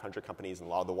Fortune 500 companies and a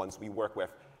lot of the ones we work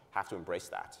with have to embrace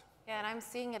that. Yeah, and I'm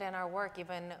seeing it in our work,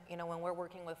 even when we're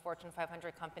working with Fortune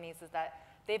 500 companies, is that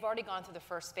they've already gone through the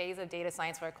first phase of data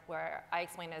science where I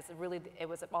explained it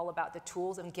was all about the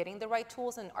tools and getting the right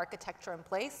tools and architecture in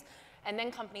place. And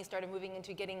then companies started moving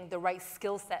into getting the right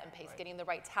skill set in place, getting the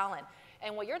right talent.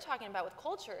 And what you're talking about with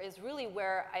culture is really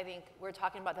where I think we're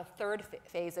talking about the third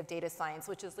phase of data science,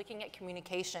 which is looking at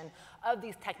communication of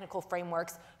these technical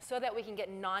frameworks so that we can get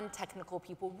non-technical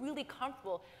people really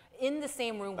comfortable in the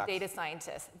same room with data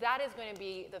scientists. That is going to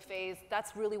be the phase,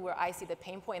 that's really where I see the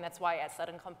pain point, and that's why at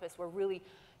Sudden Compass we're really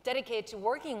dedicated to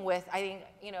working with, I think,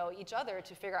 each other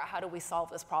to figure out how do we solve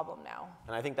this problem now.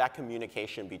 And I think that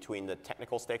communication between the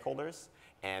technical stakeholders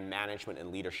and management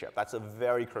and leadership, that's a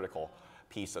very critical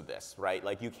piece of this, right?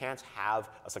 Like, you can't have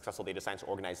a successful data science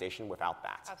organization without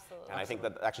that. Absolutely. And I think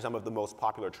that actually some of the most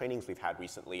popular trainings we've had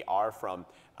recently are from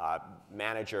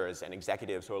managers and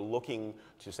executives who are looking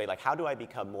to say, like, how do I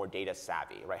become more data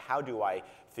savvy, right? How do I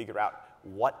figure out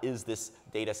what is this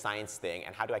data science thing,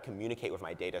 and how do I communicate with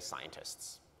my data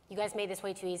scientists? You guys made this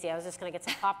way too easy. I was just going to get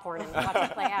some popcorn and watch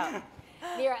it play out.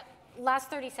 Mira, last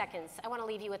 30 seconds. I want to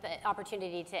leave you with the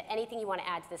opportunity to anything you want to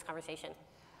add to this conversation.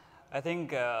 I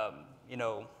think,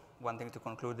 one thing to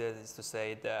conclude is to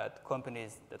say that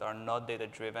companies that are not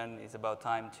data-driven, it's about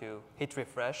time to hit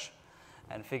refresh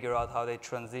and figure out how they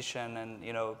transition and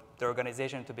the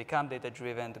organization to become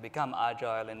data-driven, to become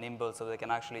agile and nimble so they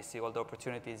can actually see all the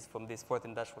opportunities from this fourth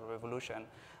industrial revolution.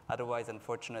 Otherwise,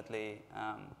 unfortunately,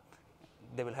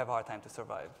 they will have a hard time to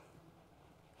survive.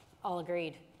 All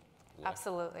agreed. Yeah.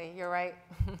 Absolutely, you're right.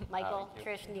 Michael,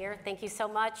 Trish, Nir, thank you so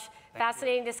much.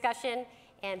 Fascinating discussion.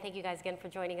 And thank you guys again for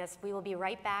joining us. We will be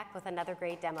right back with another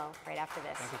great demo right after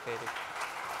this. Thank you, Katie.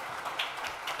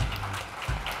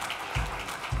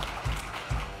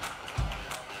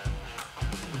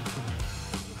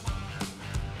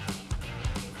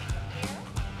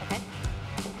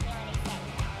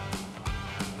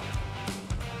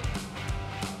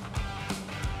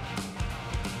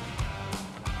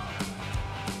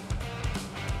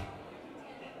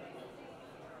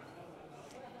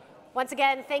 Once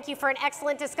again, thank you for an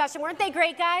excellent discussion. Weren't they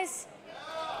great, guys?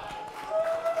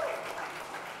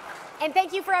 And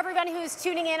thank you for everybody who's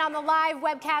tuning in on the live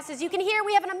webcast. As you can hear,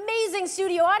 we have an amazing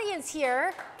studio audience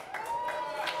here.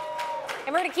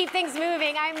 And we're going to keep things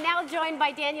moving. I'm now joined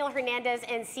by Daniel Hernandez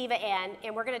and Siva Ann,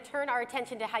 and we're going to turn our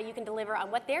attention to how you can deliver on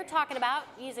what they're talking about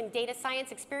using data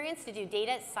science experience to do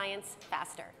data science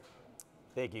faster.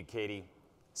 Thank you, Katie.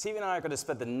 Steve and I are going to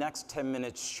spend the next 10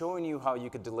 minutes showing you how you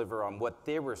could deliver on what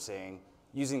they were saying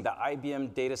using the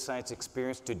IBM data science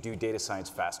experience to do data science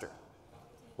faster.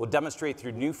 We'll demonstrate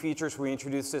through new features we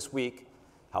introduced this week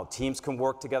how teams can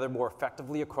work together more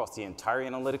effectively across the entire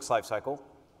analytics lifecycle,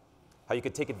 how you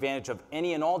could take advantage of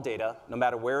any and all data, no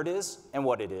matter where it is and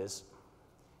what it is,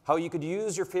 how you could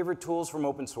use your favorite tools from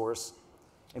open source,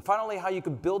 and finally, how you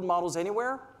could build models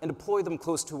anywhere and deploy them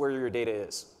close to where your data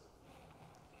is.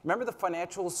 Remember the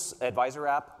financial advisor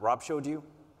app Rob showed you?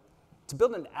 To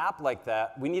build an app like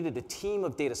that, we needed a team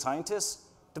of data scientists,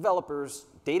 developers,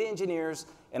 data engineers,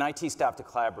 and IT staff to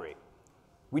collaborate.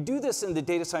 We do this in the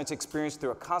data science experience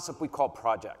through a concept we call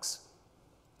projects.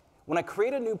 When I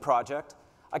create a new project,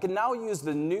 I can now use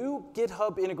the new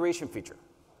GitHub integration feature.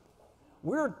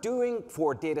 We're doing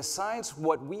for data science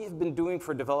what we have been doing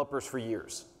for developers for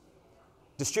years.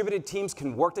 Distributed teams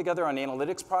can work together on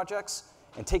analytics projects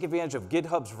and take advantage of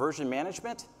GitHub's version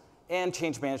management and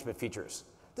change management features.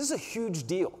 This is a huge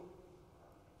deal.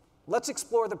 Let's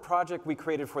explore the project we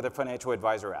created for the financial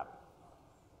advisor app.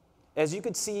 As you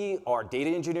can see, our data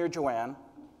engineer, Joanne,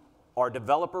 our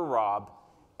developer, Rob,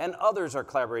 and others are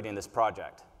collaborating in this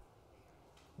project.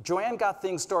 Joanne got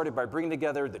things started by bringing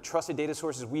together the trusted data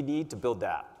sources we need to build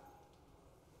that.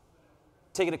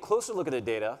 Taking a closer look at the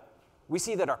data, we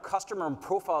see that our customer and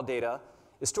profile data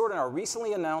is stored in our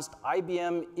recently announced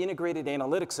IBM Integrated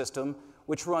Analytics System,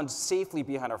 which runs safely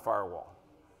behind our firewall.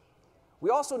 We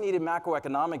also needed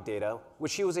macroeconomic data,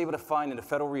 which she was able to find in the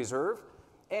Federal Reserve,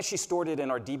 and she stored it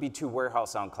in our DB2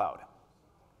 warehouse on cloud.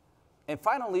 And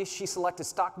finally, she selected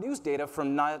stock news data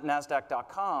from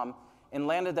NASDAQ.com and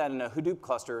landed that in a Hadoop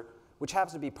cluster, which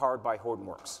happens to be powered by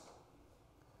Hortonworks.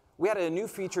 We added a new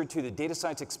feature to the data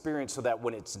science experience so that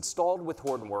when it's installed with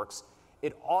Hortonworks,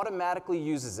 it automatically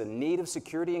uses the native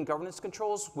security and governance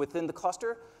controls within the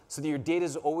cluster so that your data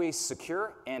is always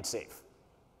secure and safe.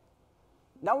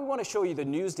 Now we want to show you the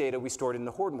news data we stored in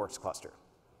the Hortonworks cluster.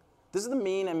 This is the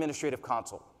main administrative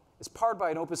console. It's powered by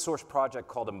an open source project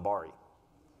called Embari.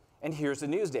 And here's the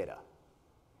news data.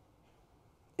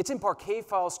 It's in Parquet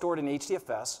files stored in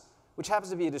HDFS, which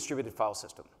happens to be a distributed file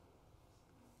system.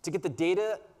 To get the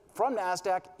data from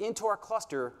NASDAQ into our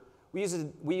cluster, we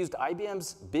used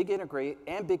IBM's Big Integrate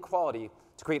and Big Quality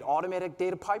to create automatic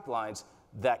data pipelines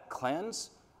that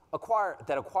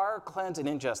acquire, cleanse, and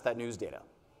ingest that news data.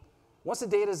 Once the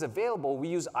data is available, we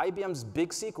use IBM's Big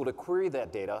SQL to query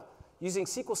that data using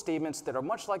SQL statements that are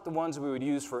much like the ones we would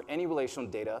use for any relational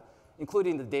data,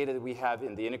 including the data that we have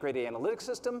in the integrated analytics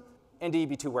system and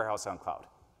DB2 warehouse on cloud.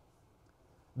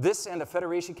 This and the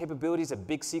federation capabilities that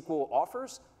Big SQL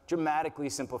offers dramatically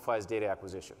simplifies data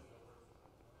acquisition.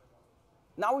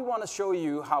 Now we want to show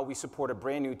you how we support a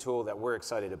brand new tool that we're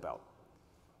excited about.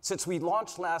 Since we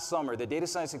launched last summer, the data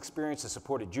science experience has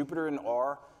supported Jupyter and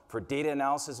R for data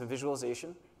analysis and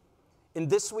visualization. In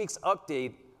this week's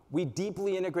update, we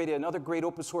deeply integrated another great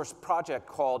open source project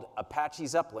called Apache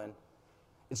Zeppelin.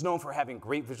 It's known for having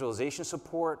great visualization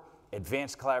support,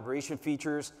 advanced collaboration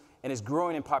features, and is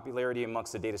growing in popularity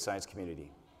amongst the data science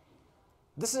community.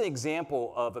 This is an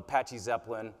example of Apache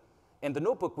Zeppelin and the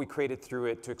notebook we created through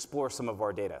it to explore some of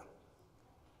our data.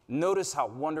 Notice how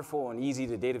wonderful and easy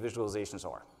the data visualizations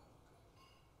are.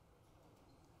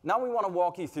 Now we want to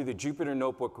walk you through the Jupyter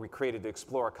notebook we created to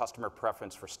explore our customer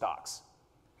preference for stocks.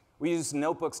 We use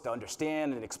notebooks to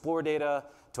understand and explore data,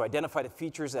 to identify the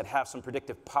features that have some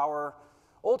predictive power.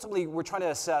 Ultimately, we're trying to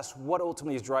assess what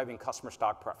ultimately is driving customer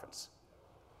stock preference.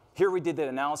 Here we did the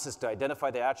analysis to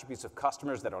identify the attributes of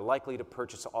customers that are likely to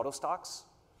purchase auto stocks.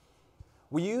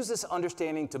 We use this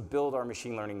understanding to build our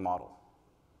machine learning model.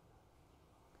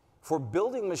 For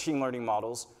building machine learning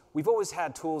models, we've always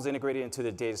had tools integrated into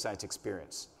the data science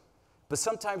experience. But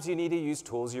sometimes you need to use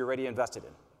tools you're already invested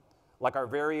in, like our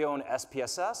very own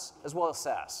SPSS, as well as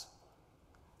SAS.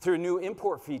 Through a new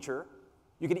import feature,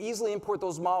 you can easily import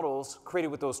those models created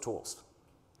with those tools.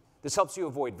 This helps you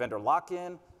avoid vendor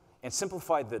lock-in and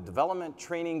simplify the development,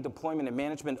 training, deployment, and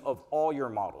management of all your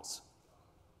models.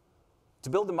 To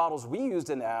build the models we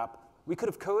used in the app, we could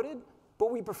have coded,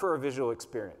 but we prefer a visual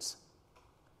experience.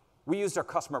 We used our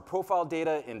customer profile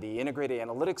data in the integrated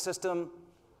analytics system,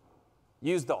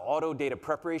 used the auto data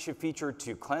preparation feature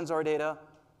to cleanse our data,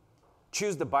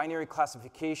 choose the binary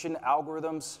classification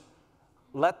algorithms,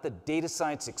 let the data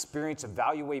science experience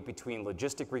evaluate between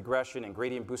logistic regression and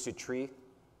gradient boosted tree.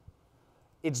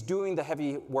 It's doing the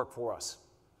heavy work for us.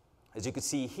 As you can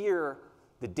see here,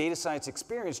 the data science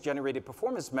experience generated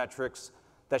performance metrics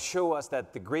that show us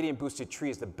that the gradient boosted tree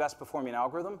is the best performing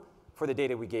algorithm for the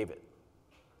data we gave it.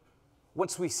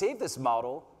 Once we save this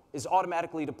model, it's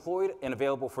automatically deployed and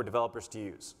available for developers to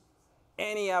use.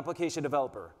 Any application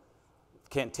developer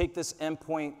can take this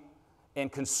endpoint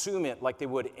and consume it like they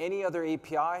would any other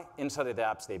API inside of the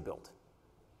apps they build.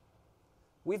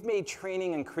 We've made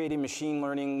training and creating machine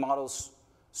learning models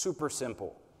super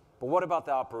simple, but what about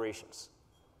the operations?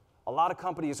 A lot of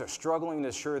companies are struggling to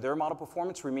ensure their model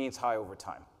performance remains high over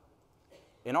time.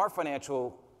 In our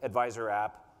financial advisor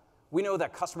app, we know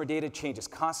that customer data changes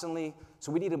constantly,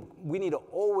 so we need to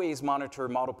always monitor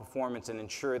model performance and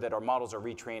ensure that our models are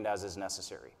retrained as is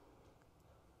necessary.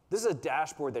 This is a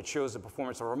dashboard that shows the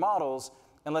performance of our models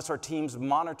and lets our teams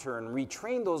monitor and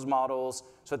retrain those models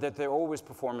so that they're always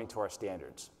performing to our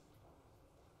standards.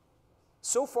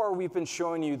 So far, we've been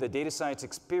showing you the data science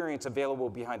experience available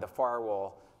behind the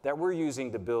firewall that we're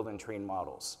using to build and train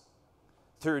models.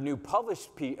 Through a new published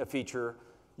feature,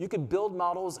 you can build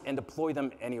models and deploy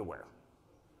them anywhere.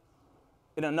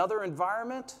 In another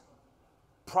environment,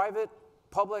 private,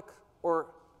 public,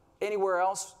 or anywhere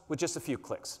else with just a few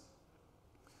clicks.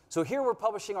 So here we're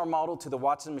publishing our model to the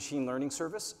Watson Machine Learning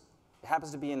Service. It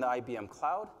happens to be in the IBM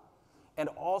cloud and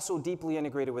also deeply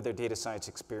integrated with their data science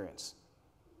experience.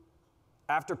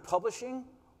 After publishing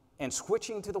and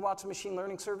switching to the Watson Machine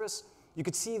Learning Service, you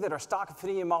can see that our stock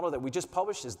affinity model that we just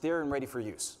published is there and ready for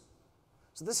use.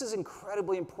 So this is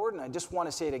incredibly important. I just want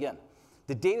to say it again.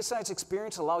 The data science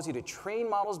experience allows you to train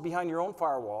models behind your own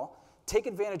firewall, take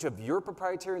advantage of your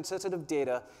proprietary and sensitive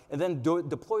data, and then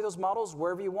deploy those models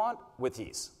wherever you want with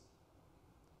ease.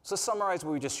 So let's summarize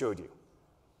what we just showed you.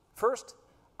 First,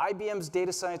 IBM's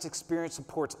data science experience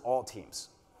supports all teams.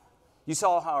 You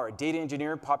saw how our data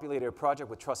engineer populated a project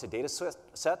with trusted data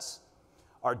sets.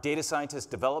 Our data scientists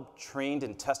developed, trained,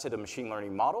 and tested a machine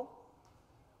learning model.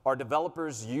 Our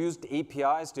developers used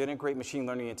APIs to integrate machine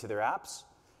learning into their apps,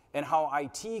 and how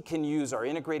IT can use our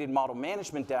integrated model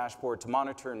management dashboard to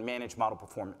monitor and manage model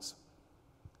performance.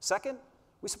 Second,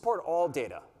 we support all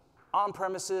data,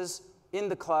 on-premises, in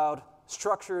the cloud,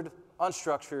 structured,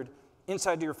 unstructured,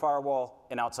 inside your firewall,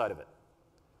 and outside of it.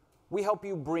 We help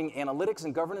you bring analytics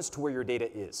and governance to where your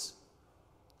data is.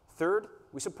 Third,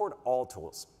 we support all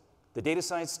tools. The data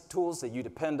science tools that you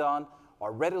depend on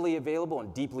are readily available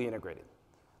and deeply integrated.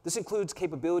 This includes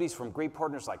capabilities from great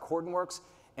partners like Hortonworks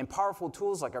and powerful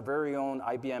tools like our very own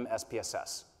IBM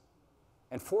SPSS.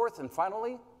 And fourth and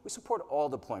finally, we support all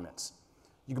deployments.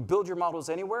 You can build your models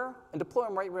anywhere and deploy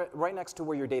them right next to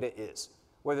where your data is,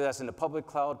 whether that's in the public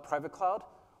cloud, private cloud,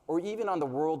 or even on the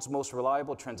world's most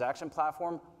reliable transaction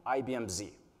platform, IBM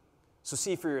Z. So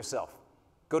see for yourself.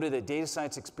 Go to the Data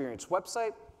Science Experience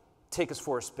website, take us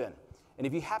for a spin. And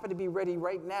if you happen to be ready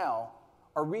right now,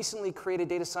 our recently created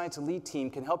Data Science Elite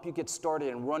team can help you get started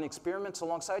and run experiments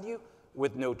alongside you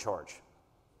with no charge.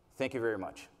 Thank you very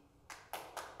much.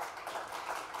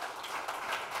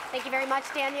 Thank you very much,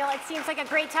 Daniel. It seems like a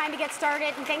great time to get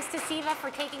started, and thanks to Siva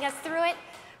for taking us through it.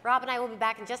 Rob and I will be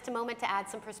back in just a moment to add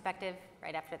some perspective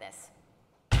right after this.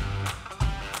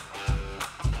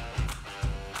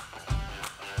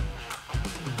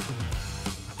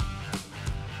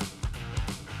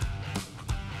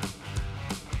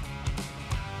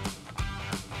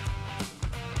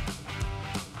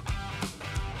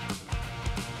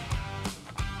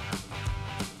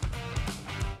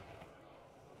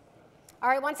 All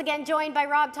right, once again, joined by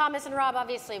Rob Thomas. And Rob,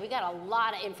 obviously, we got a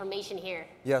lot of information here.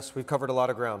 Yes, we've covered a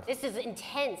lot of ground. This is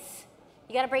intense.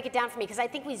 You got to break it down for me, because I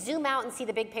think we zoom out and see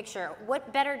the big picture.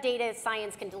 What better data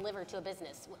science can deliver to a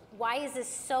business? Why is this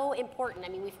so important? I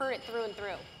mean, we've heard it through and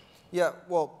through. Yeah,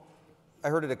 well, I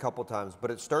heard it a couple times, but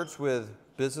it starts with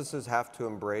businesses have to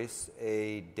embrace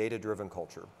a data-driven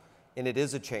culture. And it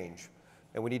is a change.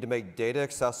 And we need to make data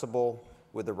accessible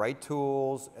with the right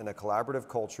tools and a collaborative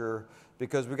culture,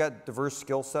 because we've got diverse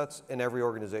skill sets in every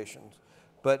organization.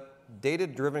 But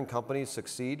data-driven companies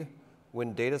succeed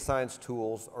when data science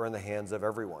tools are in the hands of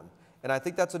everyone. And I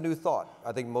think that's a new thought.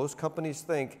 I think most companies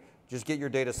think, just get your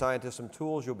data scientists some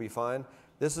tools, you'll be fine.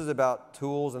 This is about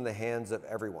tools in the hands of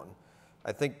everyone.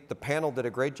 I think the panel did a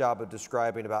great job of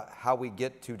describing about how we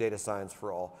get to data science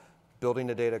for all, building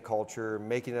a data culture,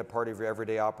 making it a part of your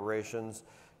everyday operations.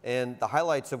 And the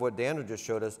highlights of what Daniel just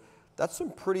showed us, that's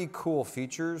some pretty cool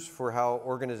features for how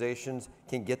organizations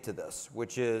can get to this,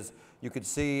 which is you could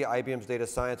see IBM's data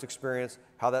science experience,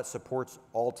 how that supports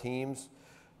all teams.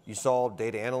 You saw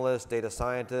data analysts, data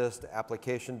scientists,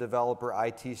 application developer,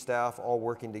 IT staff all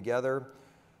working together.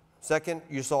 Second,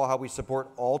 you saw how we support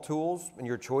all tools and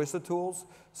your choice of tools.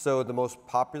 So the most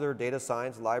popular data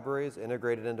science libraries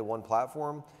integrated into one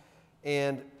platform.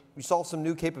 And we saw some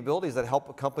new capabilities that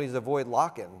help companies avoid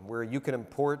lock-in, where you can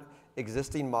import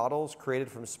existing models created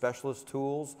from specialist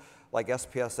tools like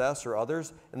SPSS or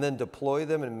others, and then deploy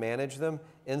them and manage them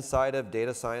inside of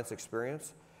data science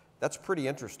experience. That's pretty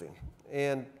interesting.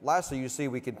 And lastly, you see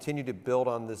we continue to build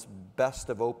on this best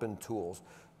of open tools,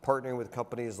 partnering with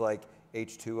companies like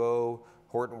H2O,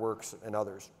 Hortonworks, and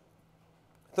others.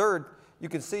 Third, you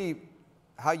can see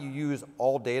how you use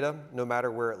all data no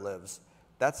matter where it lives.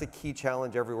 That's a key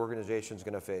challenge every organization is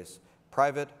going to face.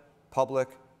 Private, public,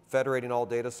 federating all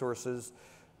data sources.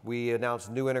 We announced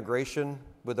new integration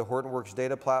with the Hortonworks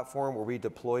data platform, where we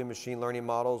deploy machine learning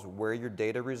models where your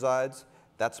data resides.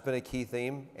 That's been a key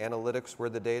theme, analytics where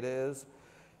the data is.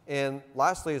 And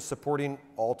lastly is supporting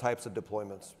all types of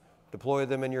deployments. Deploy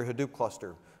them in your Hadoop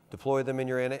cluster, deploy them in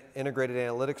your integrated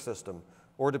analytics system,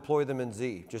 or deploy them in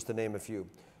Z, just to name a few.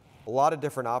 A lot of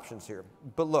different options here.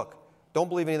 But look, don't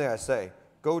believe anything I say.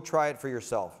 Go try it for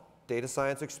yourself. Data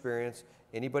science experience,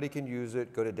 anybody can use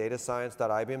it. Go to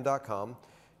datascience.ibm.com.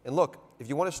 And look, if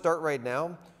you want to start right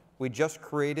now, we just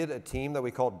created a team that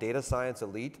we call Data Science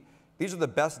Elite. These are the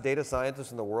best data scientists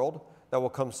in the world that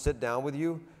will come sit down with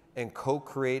you and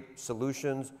co-create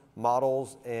solutions,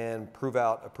 models, and prove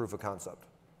out a proof of concept.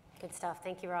 Good stuff.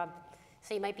 Thank you, Rob.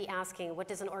 So you might be asking, what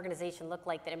does an organization look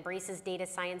like that embraces data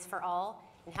science for all,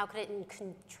 and how could it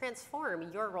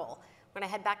transform your role? We're going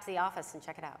to head back to the office and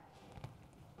check it out.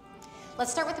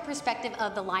 Let's start with the perspective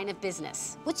of the line of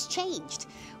business. What's changed?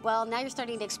 Well, now you're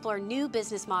starting to explore new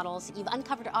business models. You've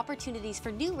uncovered opportunities for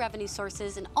new revenue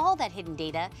sources, and all that hidden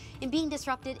data and being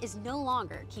disrupted is no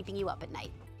longer keeping you up at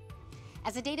night.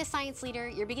 As a data science leader,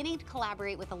 you're beginning to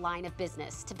collaborate with the line of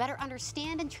business to better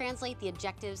understand and translate the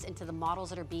objectives into the models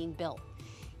that are being built.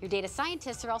 Your data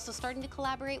scientists are also starting to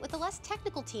collaborate with the less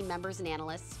technical team members and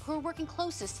analysts who are working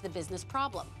closest to the business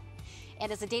problem.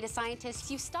 And as a data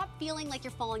scientist, you've stopped feeling like you're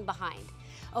falling behind.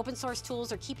 Open source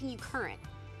tools are keeping you current.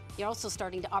 You're also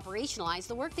starting to operationalize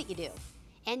the work that you do.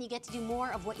 And you get to do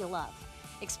more of what you love.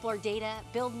 Explore data,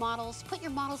 build models, put your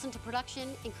models into production,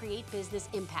 and create business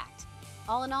impact.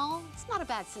 All in all, it's not a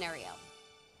bad scenario.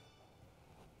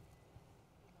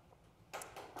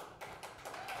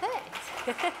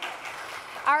 Thanks.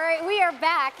 All right, we are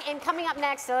back, and coming up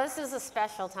next, so this is a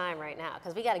special time right now,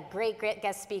 because we got a great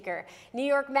guest speaker. New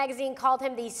York Magazine called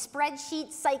him the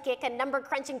spreadsheet psychic and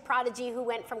number-crunching prodigy who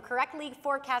went from correctly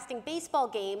forecasting baseball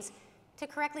games to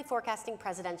correctly forecasting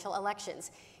presidential elections.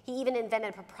 He even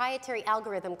invented a proprietary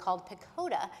algorithm called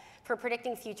PECOTA for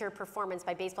predicting future performance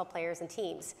by baseball players and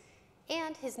teams.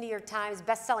 And his New York Times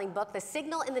best-selling book, The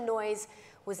Signal in the Noise,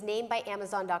 was named by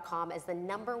Amazon.com as the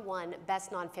 #1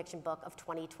 best nonfiction book of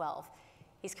 2012.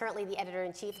 He's currently the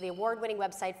editor-in-chief of the award-winning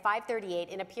website 538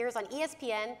 and appears on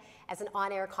ESPN as an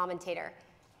on-air commentator.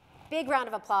 Big round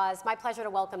of applause. My pleasure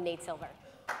to welcome Nate Silver.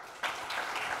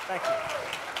 Thank you.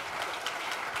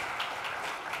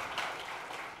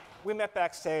 We met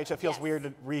backstage. It feels weird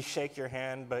to re-shake your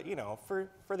hand, but you know, for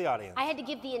the audience. I had to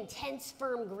give the intense,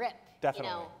 firm grip. Definitely.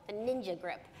 You know, the ninja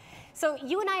grip. So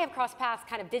you and I have crossed paths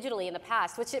kind of digitally in the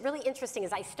past, which is really interesting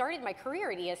is I started my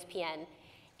career at ESPN,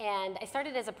 and I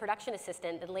started as a production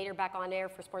assistant and later back on air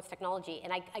for sports technology.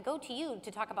 And I go to you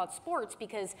to talk about sports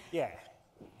because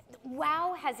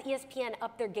wow, has ESPN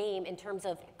upped their game in terms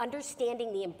of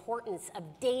understanding the importance of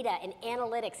data and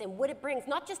analytics and what it brings,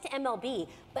 not just to MLB,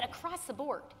 but across the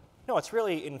board. No, it's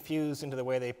really infused into the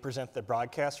way they present the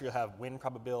broadcast. You'll have win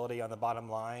probability on the bottom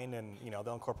line, and you know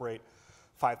they'll incorporate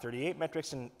 538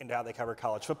 metrics into how they cover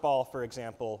college football, for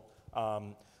example.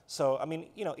 So I mean,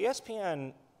 you know,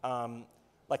 ESPN,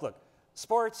 like, look,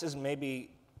 sports is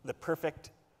maybe the perfect,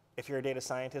 if you're a data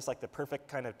scientist, like the perfect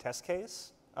kind of test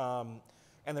case.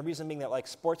 And the reason being that like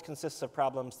sports consists of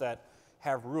problems that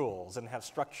have rules and have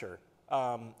structure.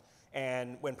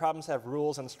 And when problems have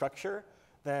rules and structure,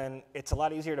 then it's a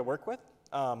lot easier to work with.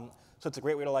 So it's a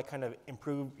great way to like kind of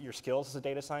improve your skills as a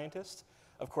data scientist.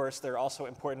 Of course, there are also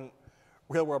important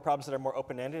real world problems that are more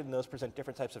open-ended, and those present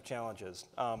different types of challenges.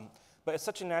 But it's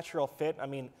such a natural fit. I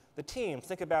mean, the teams,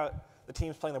 think about the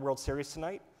teams playing the World Series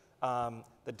tonight.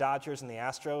 The Dodgers and the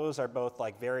Astros are both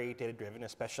like very data-driven,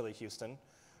 especially Houston.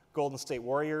 Golden State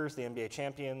Warriors, the NBA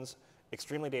champions,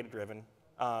 extremely data-driven.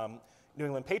 New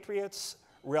England Patriots,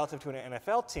 relative to an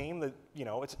NFL team, that you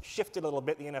know it's shifted a little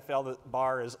bit. The NFL, the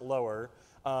bar is lower,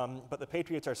 but the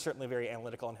Patriots are certainly very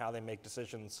analytical in how they make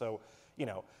decisions. So you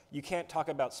know you can't talk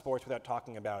about sports without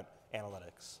talking about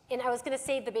analytics. And I was going to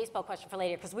save the baseball question for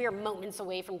later because we are moments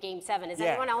away from Game 7. Is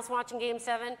anyone else watching Game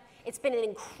 7? It's been an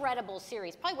incredible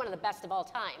series, probably one of the best of all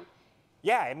time.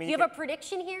 Yeah, I mean, do you have a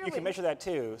prediction here? You can measure that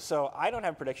too. So I don't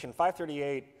have a prediction.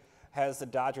 538 has the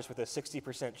Dodgers with a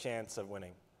 60% chance of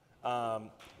winning.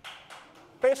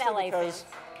 Basically because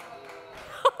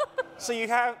so you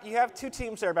have two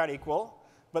teams that are about equal,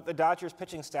 but the Dodgers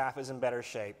pitching staff is in better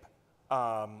shape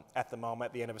at the moment,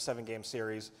 at the end of a 7-game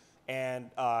series, and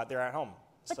they're at home.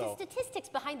 But the statistics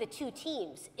behind the two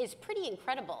teams is pretty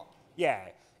incredible. Yeah,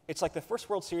 it's like the first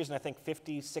World Series in I think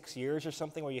 56 years or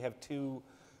something, where you have two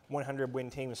 100-win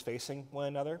teams facing one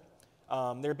another.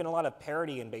 There have been a lot of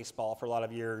parity in baseball for a lot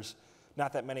of years,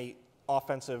 not that many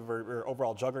offensive or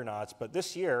overall juggernauts, but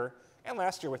this year, and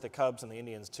last year with the Cubs and the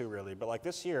Indians too, really, but like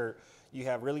this year, you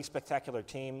have really spectacular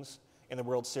teams in the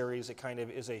World Series. It kind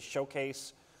of is a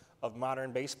showcase of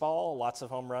modern baseball, lots of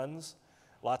home runs,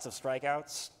 lots of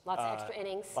strikeouts. Lots of extra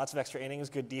innings. Lots of extra innings,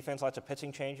 good defense, lots of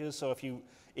pitching changes. So if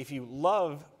you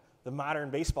love the modern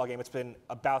baseball game, it's been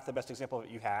about the best example that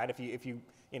you had. If you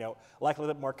like a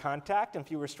little bit more contact and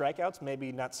fewer strikeouts,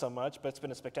 maybe not so much, but it's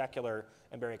been a spectacular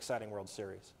and very exciting World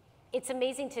Series. It's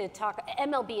amazing to talk.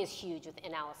 MLB is huge with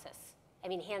analysis. I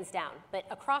mean, hands down. But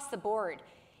across the board,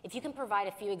 if you can provide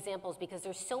a few examples, because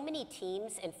there's so many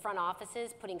teams and front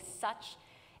offices putting such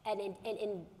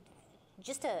in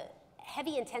just a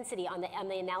heavy intensity on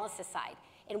the analysis side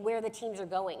and where the teams are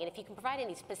going. And if you can provide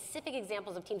any specific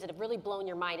examples of teams that have really blown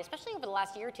your mind, especially over the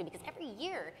last year or two, because every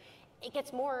year it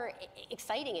gets more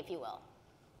exciting, if you will.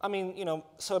 I mean, you know,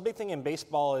 so a big thing in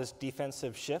baseball is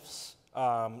defensive shifts.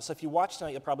 So if you watch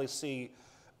tonight, you'll probably see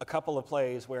a couple of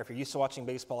plays where if you're used to watching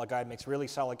baseball, a guy makes really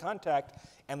solid contact,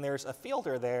 and there's a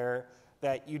fielder there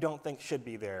that you don't think should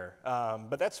be there.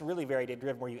 But that's really very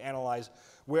data-driven, where you analyze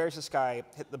where's this guy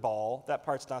hit the ball. That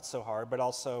part's not so hard, but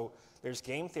also there's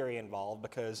game theory involved,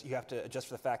 because you have to adjust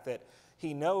for the fact that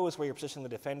he knows where you're positioning the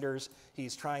defenders.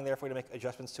 He's trying, therefore, to make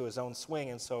adjustments to his own swing,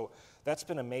 and so that's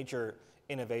been a major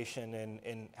innovation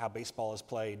in how baseball is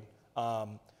played.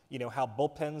 You know, how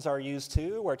bullpens are used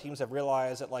too, where teams have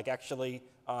realized that, like, actually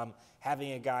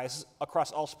having a guy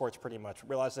across all sports pretty much,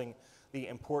 realizing the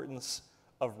importance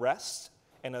of rest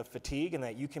and of fatigue, and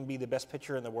that you can be the best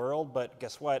pitcher in the world, but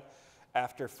guess what?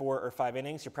 After 4 or 5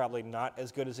 innings, you're probably not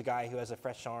as good as a guy who has a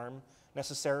fresh arm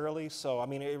necessarily. So, I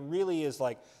mean, it really is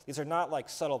like, these are not like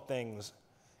subtle things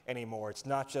anymore. It's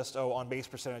not just, oh, on-base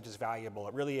percentage is valuable.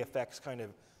 It really affects kind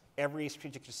of every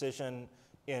strategic decision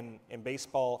in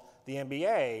baseball. The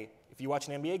NBA, if you watch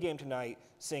an NBA game tonight,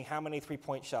 seeing how many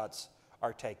three-point shots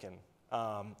are taken.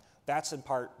 That's in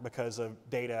part because of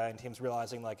data and teams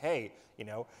realizing like, hey,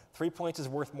 3 points is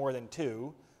worth more than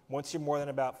 2. Once you're more than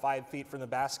about 5 feet from the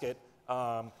basket,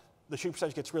 the shoot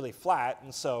percentage gets really flat,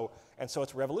 and so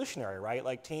it's revolutionary, right?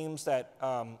 Like teams that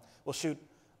will shoot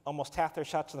almost half their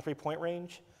shots in the 3-point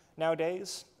range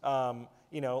nowadays.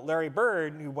 Larry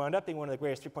Bird, who wound up being one of the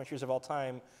greatest 3-point shooters of all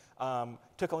time,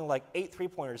 took only like 8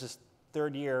 3-pointers his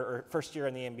first year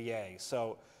in the NBA.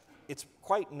 So it's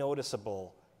quite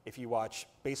noticeable if you watch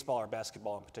baseball or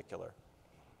basketball in particular.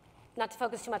 Not to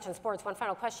focus too much on sports, one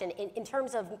final question. In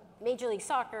terms of Major League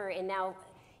Soccer and now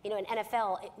in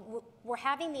NFL, we're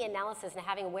having the analysis and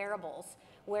having wearables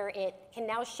where it can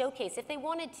now showcase, if they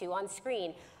wanted to, on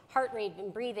screen, heart rate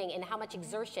and breathing and how much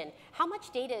exertion. How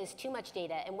much data is too much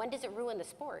data, and when does it ruin the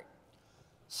sport?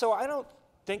 So I don't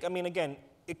think, again,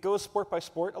 it goes sport by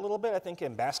sport a little bit. I think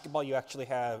in basketball you actually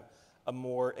have a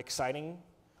more exciting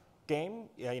game.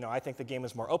 I think the game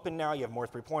is more open now. You have more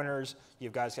 3-pointers. You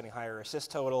have guys getting higher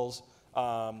assist totals. But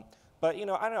I don't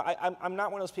know. I'm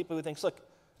not one of those people who thinks, look,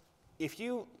 if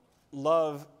you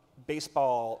love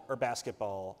baseball or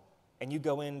basketball and you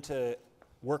go into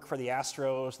work for the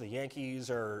Astros, the Yankees,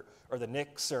 or the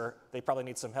Knicks, or they probably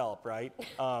need some help, right?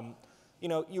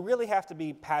 You really have to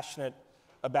be passionate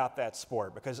about that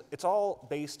sport because it's all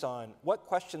based on what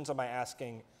questions am I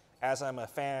asking as I'm a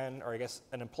fan or I guess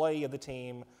an employee of the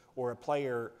team or a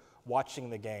player watching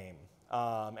the game.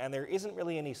 And there isn't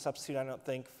really any substitute, I don't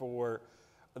think, for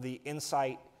the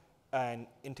insight and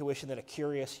intuition that a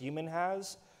curious human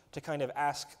has to kind of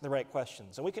ask the right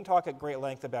questions. And we can talk at great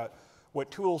length about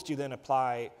what tools do you then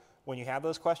apply when you have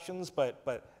those questions, but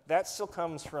that still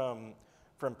comes from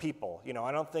people.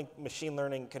 I don't think machine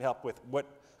learning can help with what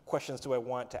questions do I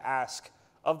want to ask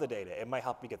of the data. It might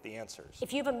help you get the answers.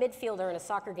 If you have a midfielder in a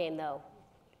soccer game, though,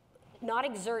 not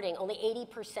exerting, only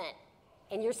 80%,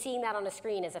 and you're seeing that on a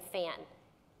screen as a fan,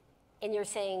 and you're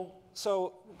saying,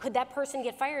 so could that person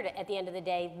get fired at the end of the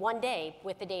day, one day,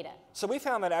 with the data? So we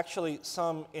found that actually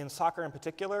some, in soccer in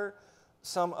particular,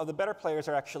 some of the better players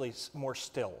are actually more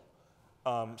still.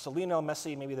 So Lionel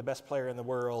Messi, maybe the best player in the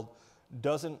world,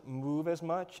 doesn't move as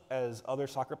much as other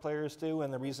soccer players do,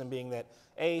 and the reason being that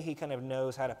A, he kind of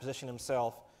knows how to position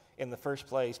himself in the first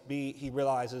place. B, he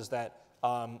realizes that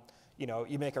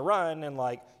you make a run and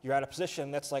like you're out of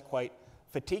position, that's like quite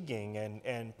fatiguing,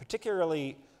 and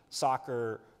particularly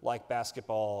soccer, like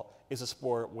basketball, is a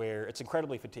sport where it's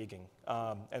incredibly fatiguing.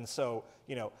 And so,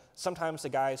 sometimes the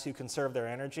guys who conserve their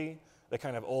energy, the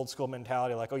kind of old school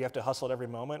mentality like, oh, you have to hustle at every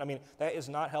moment, that is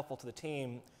not helpful to the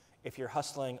team if you're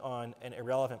hustling on an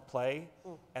irrelevant play,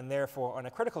 and therefore on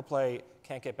a critical play,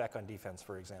 can't get back on defense,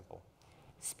 for example.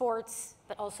 Sports,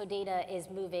 but also data is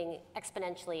moving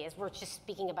exponentially, as we're just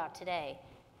speaking about today.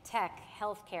 Tech,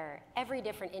 healthcare, every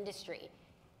different industry.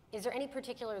 Is there any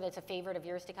particular that's a favorite of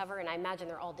yours to cover? And I imagine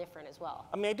they're all different as well.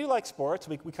 I do like sports.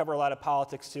 We cover a lot of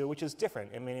politics too, which is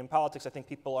different. In politics, I think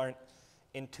people aren't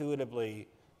intuitively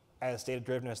as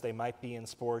data-driven as they might be in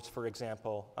sports, for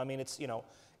example.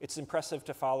 It's impressive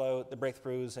to follow the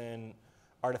breakthroughs in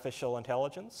artificial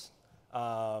intelligence.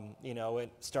 It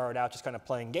started out just kind of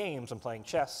playing games and playing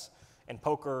chess and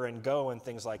poker and Go and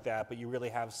things like that, but you really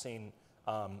have seen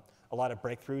a lot of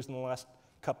breakthroughs in the last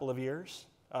couple of years.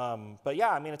 But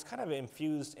yeah, it's kind of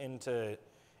infused into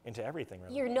everything,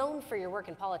 really. You're known for your work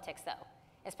in politics, though,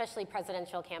 especially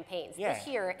presidential campaigns. Yeah. This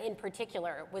year, in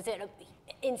particular, was it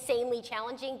insanely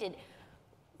challenging?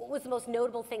 What was the most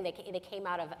notable thing that came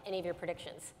out of any of your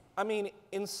predictions?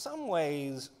 In some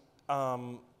ways,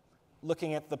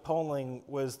 looking at the polling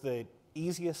was the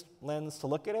easiest lens to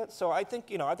look at it. So I think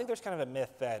there's kind of a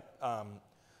myth that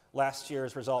last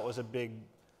year's result was a big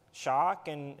shock,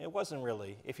 and it wasn't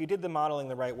really. If you did the modeling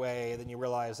the right way, then you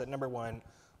realize that, number one,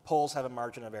 polls have a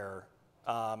margin of error.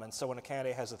 And so when a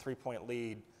candidate has a 3-point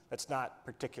lead, that's not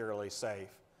particularly safe.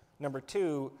 Number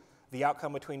two, the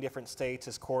outcome between different states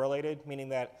is correlated, meaning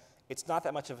that it's not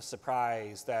that much of a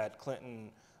surprise that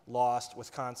Clinton lost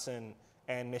Wisconsin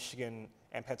and Michigan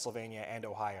and Pennsylvania and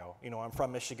Ohio. I'm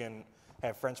from Michigan,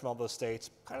 have friends from all those states,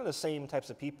 kind of the same types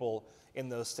of people in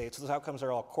those states. So those outcomes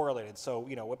are all correlated. So,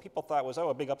 what people thought was,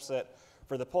 a big upset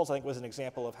for the polls, I think was an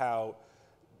example of how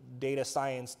data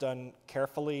science done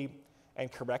carefully and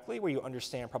correctly, where you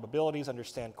understand probabilities,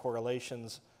 understand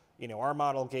correlations. Our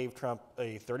model gave Trump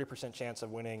a 30% chance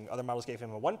of winning. Other models gave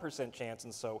him a 1% chance.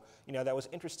 And so, that was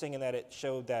interesting in that it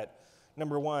showed that,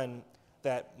 number one,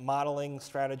 that modeling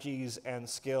strategies and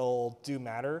skill do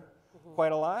matter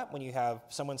quite a lot. When you have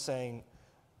someone saying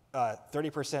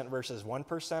 30% versus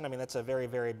 1%, that's a very,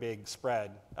 very big spread.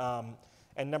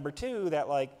 And number two, that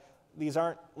these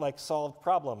aren't solved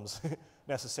problems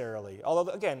necessarily.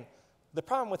 Although, again, the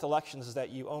problem with elections is that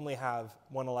you only have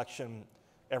one election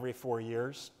every 4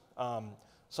 years.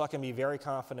 So I can be very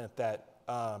confident that,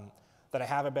 that I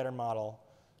have a better model.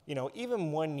 You know,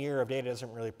 even 1 year of data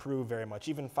doesn't really prove very much.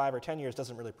 Even 5 or 10 years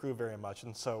doesn't really prove very much.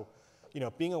 And so, you know,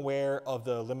 being aware of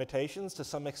the limitations to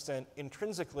some extent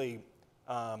intrinsically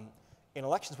in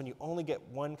elections, when you only get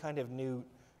one kind of new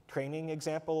training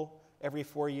example every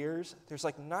 4 years, there's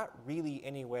like not really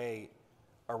any way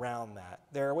around that.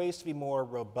 There are ways to be more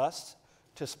robust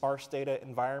to sparse data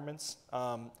environments.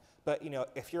 But, you know,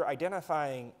 if you're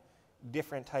identifying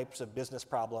different types of business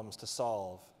problems to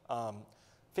solve,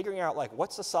 figuring out like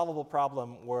what's the solvable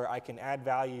problem where I can add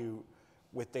value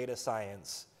with data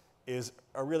science is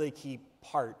a really key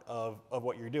part of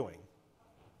what you're doing.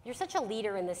 You're such a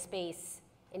leader in this space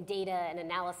in data and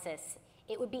analysis.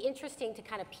 It would be interesting to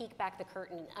kind of peek back the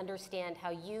curtain and understand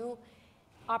how you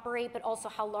operate, but also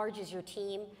how large is your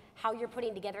team, how you're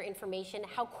putting together information,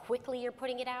 how quickly you're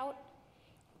putting it out.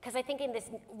 Because I think in this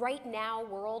right now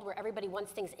world where everybody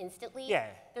wants things instantly,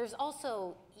 there's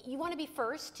also, you want to be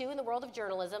first too in the world of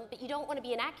journalism, but you don't want to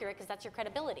be inaccurate because that's your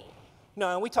credibility. No,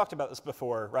 and we talked about this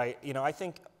before, right? You know, I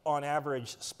think on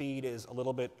average speed is a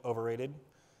little bit overrated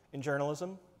in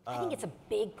journalism. I think it's a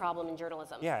big problem in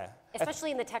journalism. Yeah.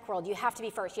 Especially in the tech world, you have to be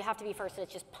first, and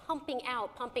it's just pumping out,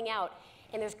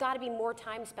 and there's got to be more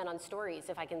time spent on stories,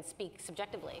 if I can speak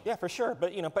subjectively. Yeah, for sure,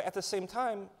 but you know, but at the same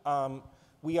time,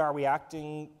 we are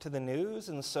reacting to the news,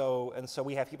 and so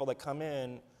we have people that come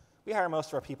in. We hire most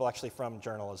of our people actually from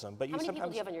journalism, but how many people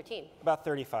do you have on your team? About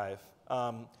 35.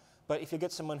 But if you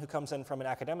get someone who comes in from an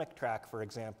academic track, for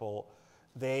example,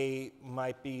 they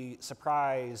might be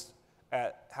surprised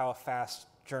at how fast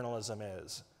journalism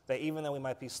is. That even though we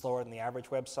might be slower than the average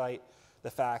website,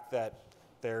 the fact that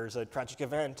there's a tragic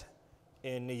event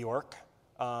in New York,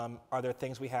 are there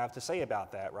things we have to say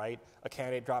about that, right? A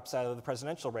candidate drops out of the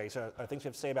presidential race. Are things we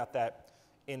have to say about that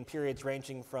in periods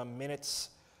ranging from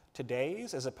minutes to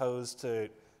days as opposed to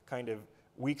kind of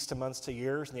weeks to months to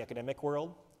years in the academic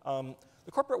world?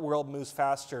 The corporate world moves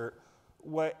faster.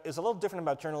 What is a little different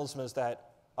about journalism is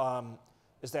that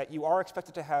you are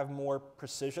expected to have more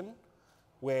precision,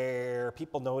 where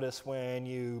people notice when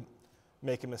you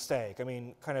make a mistake. I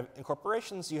mean, kind of in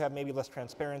corporations, you have maybe less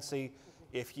transparency.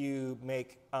 If you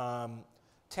make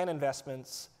 10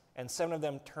 investments and 7 of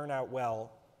them turn out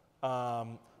well,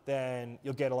 then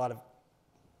you'll get a lot of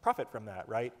profit from that,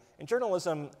 right? In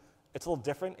journalism, it's a little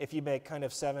different. If you make kind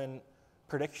of 7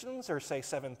 predictions or say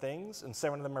 7 things, and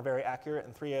 7 of them are very accurate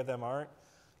and 3 of them aren't,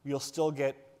 you'll still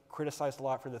get criticized a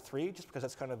lot for the 3, just because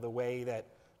that's kind of the way that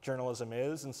journalism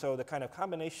is. And so the kind of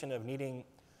combination of needing,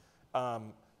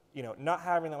 you know, not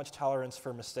having that much tolerance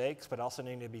for mistakes, but also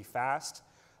needing to be fast,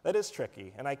 that is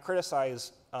tricky. And I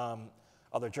criticize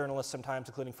other journalists sometimes,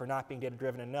 including for not being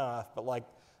data-driven enough, but like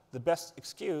the best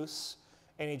excuse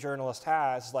any journalist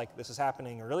has is like, this is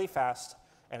happening really fast,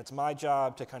 and it's my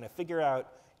job to kind of figure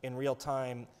out in real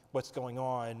time what's going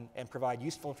on and provide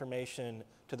useful information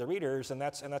to the readers, and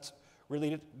that's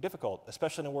really difficult,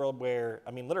 especially in a world where,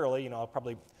 I mean, literally, you know, I'll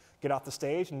probably get off the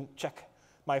stage and check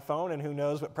my phone, and who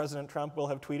knows what President Trump will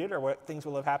have tweeted or what things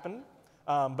will have happened.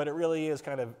 But it really is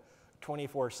kind of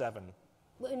 24/7.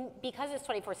 Because it's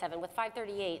 24/7, with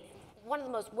 538, one of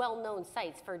the most well-known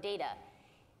sites for data,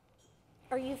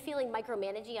 are you feeling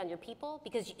micromanaging on your people?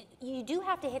 Because you do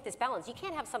have to hit this balance. You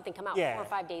can't have something come out 4 or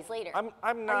 5 days later.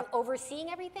 I'm not. Are you overseeing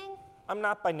everything? I'm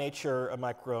not by nature a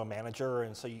micromanager,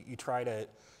 and so you try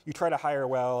to hire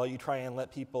well. You try and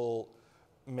let people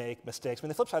make mistakes. I mean,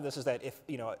 the flip side of this is that if,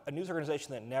 you know, a news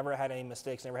organization that never had any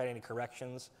mistakes, never had any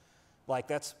corrections, like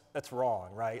that's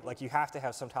wrong, right? Like you have to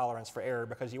have some tolerance for error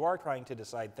because you are trying to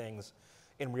decide things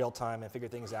in real time and figure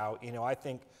things out. You know, I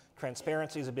think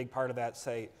transparency is a big part of that.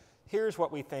 Say, here's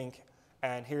what we think,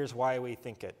 and here's why we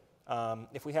think it.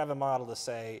 If we have a model to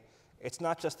say, it's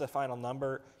not just the final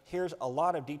number, here's a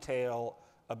lot of detail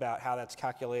about how that's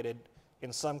calculated.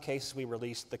 In some cases, we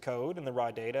release the code and the raw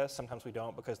data. Sometimes we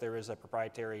don't because there is a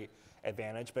proprietary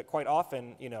advantage. But quite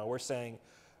often, you know, we're saying,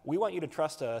 we want you to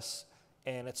trust us,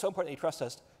 and it's so important that you trust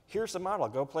us. Here's the model.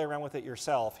 Go play around with it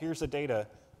yourself. Here's the data.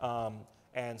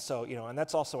 And so, you know, and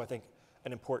that's also, I think,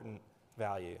 an important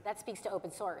value. That speaks to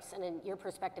open source, and in your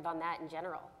perspective on that in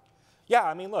general. Yeah,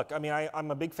 I mean, look, I mean, I'm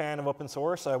a big fan of open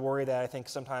source. I worry that I think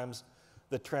sometimes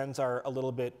the trends are a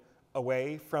little bit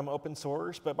away from open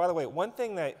source. But by the way, one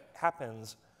thing that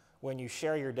happens when you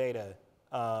share your data,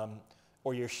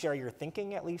 or you share your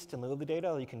thinking at least in lieu of the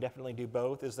data, you can definitely do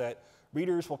both, is that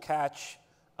readers will catch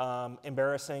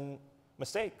embarrassing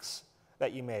mistakes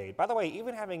that you made. By the way,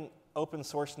 even having open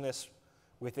sourceness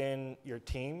within your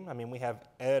team, I mean, we have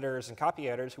editors and copy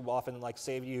editors who will often like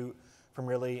save you from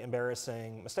really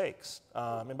embarrassing mistakes.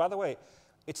 And by the way,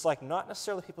 it's like not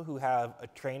necessarily people who have a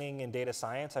training in data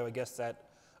science. I would guess that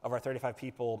of our 35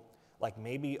 people, like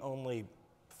maybe only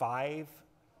 5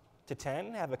 to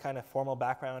 10 have a kind of formal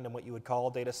background in what you would call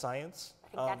data science. I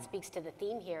think that speaks to the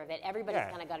theme here, that everybody's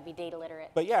kind of got to be data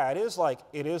literate. But yeah, it is like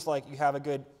you have a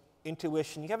good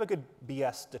intuition, you have a good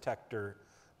BS detector,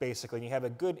 basically, and you have a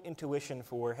good intuition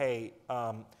for, hey,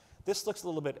 this looks a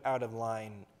little bit out of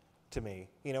line to me.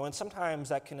 You know, and sometimes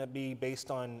that can be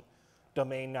based on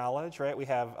domain knowledge, right? We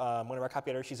have one of our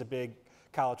copy editors, she's a big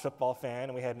college football fan,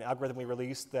 and we had an algorithm we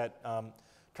released that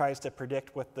tries to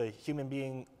predict what the human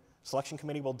being selection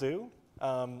committee will do.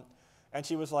 And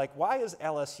she was like, why is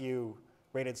LSU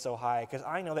rated so high? Because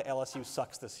I know that LSU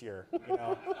sucks this year, you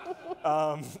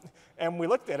know? And we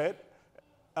looked at it,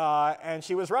 and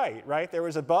she was right? There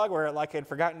was a bug where it like had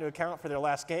forgotten to account for their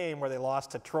last game where they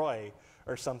lost to Troy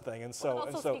or something. And so, well,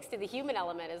 it also speaks to the human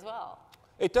element as well.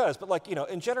 It does, but like, you know,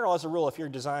 in general, as a rule, if you're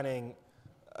designing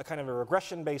a kind of a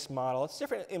regression-based model, it's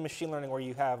different in machine learning where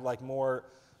you have like more,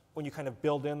 when you kind of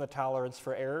build in the tolerance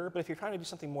for error. But if you're trying to do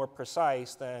something more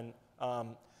precise, then,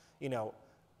 you know,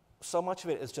 so much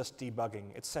of it is just debugging.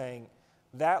 It's saying,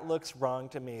 that looks wrong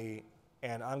to me,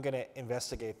 and I'm going to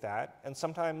investigate that. And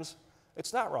sometimes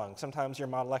it's not wrong. Sometimes your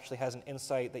model actually has an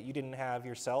insight that you didn't have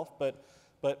yourself, but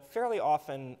fairly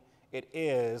often it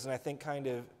is. And I think kind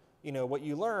of, you know, what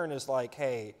you learn is like,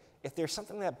 hey, if there's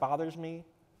something that bothers me,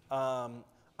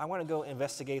 I want to go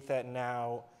investigate that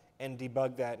now and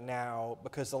debug that now,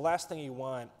 because the last thing you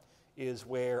want is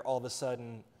where all of a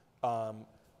sudden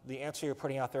the answer you're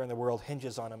putting out there in the world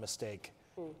hinges on a mistake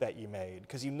that you made.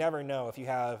 Because you never know if you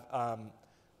have,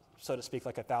 so to speak,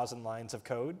 like 1,000 lines of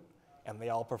code and they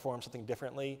all perform something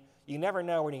differently. You never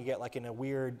know when you get like in a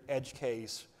weird edge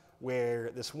case where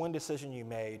this one decision you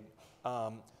made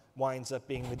winds up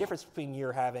being the difference between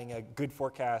you're having a good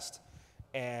forecast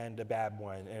and a bad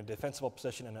one, and a defensible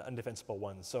position and an undefensible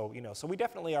one. So, you know, so we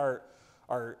definitely are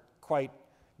quite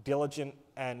diligent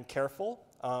and careful,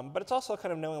 but it's also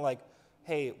kind of knowing like,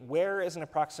 hey, where is an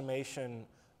approximation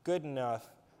good enough,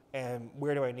 and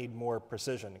where do I need more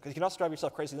precision? Because you can also drive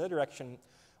yourself crazy in the other direction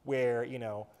where, you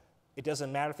know, it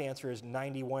doesn't matter if the answer is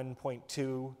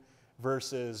 91.2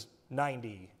 versus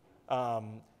 90.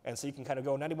 And so you can kind of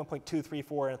go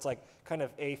 91.234, and it's like kind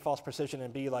of A, false precision,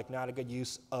 and B, like not a good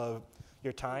use of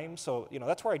your time. So, you know,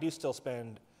 that's where I do still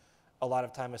spend a lot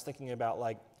of time is thinking about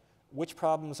like which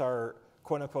problems are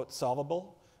quote unquote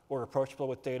solvable or approachable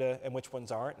with data and which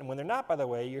ones aren't. And when they're not, by the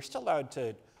way, you're still allowed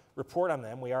to report on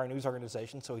them. We are a news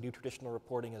organization, so we do traditional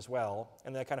reporting as well.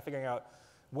 And then kind of figuring out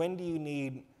when do you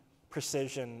need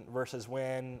precision versus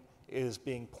when is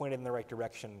being pointed in the right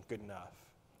direction good enough.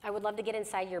 I would love to get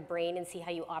inside your brain and see how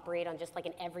you operate on just like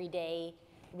an everyday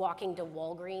walking to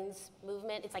Walgreens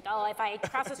movement. It's like, oh, if I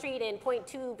cross the street in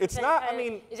 0.2%, it's not, I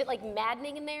mean, is it like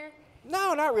maddening in there?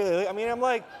 No, not really. I mean, I'm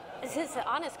like, This is an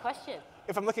honest question.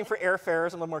 If I'm looking for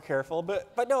airfares, I'm a little more careful.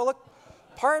 But no, look,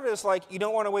 part of it is like you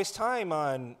don't want to waste time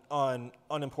on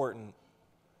unimportant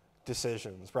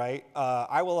decisions, right?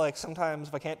 I will like sometimes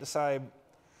if I can't decide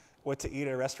what to eat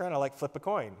at a restaurant, I like flip a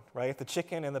coin, right? The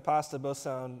chicken and the pasta both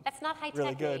sound That's not high tech,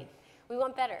 really good. Nate. We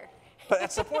want better. But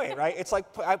that's the point, right? It's like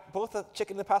both the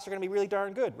chicken and the pasta are going to be really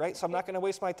darn good, right? So I'm not going to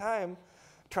waste my time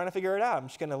trying to figure it out. I'm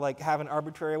just going to like have an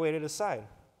arbitrary way to decide.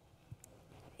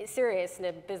 It's serious in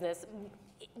a business.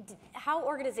 How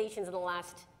organizations in the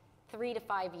last 3 to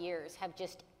 5 years have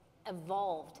just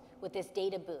evolved with this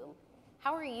data boom.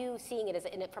 How are you seeing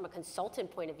it from a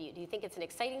consultant point of view? Do you think it's an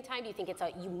exciting time? Do you think it's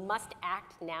a you must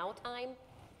act now time?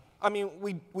 I mean,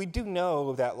 we do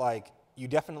know that like you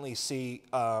definitely see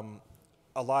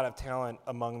a lot of talent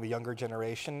among the younger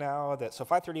generation now. So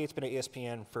 538's been at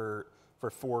ESPN for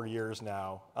 4 years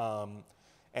now,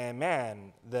 and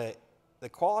man, the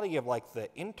quality of like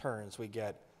the interns we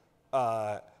get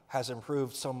has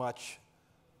improved so much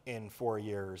in 4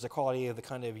 years. The quality of the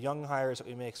kind of young hires that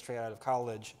we make straight out of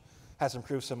college has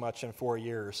improved so much in 4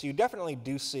 years. So you definitely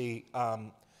do see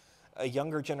a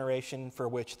younger generation for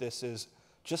which this is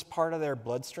just part of their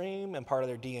bloodstream and part of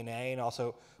their DNA, and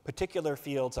also particular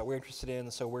fields that we're interested in.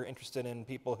 So we're interested in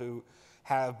people who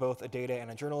have both a data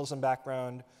and a journalism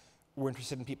background. We're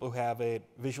interested in people who have a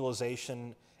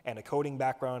visualization and a coding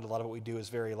background. A lot of what we do is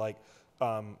very like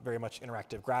very much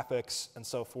interactive graphics and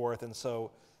so forth. And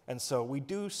so we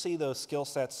do see those skill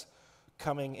sets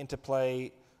coming into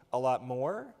play a lot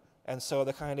more. And so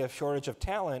the kind of shortage of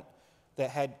talent that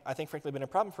had, I think, frankly, been a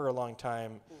problem for a long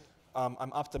time,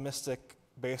 I'm optimistic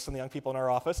based on the young people in our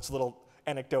office. It's a little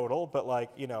anecdotal, but like,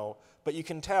 you know, but you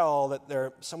can tell that there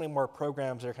are so many more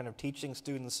programs that are kind of teaching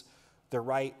students the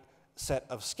right set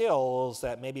of skills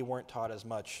that maybe weren't taught as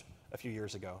much a few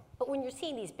years ago. But when you're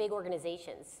seeing these big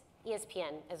organizations,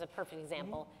 ESPN as a perfect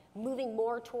example, moving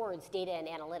more towards data and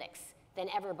analytics than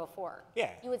ever before,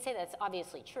 you would say that's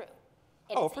obviously true.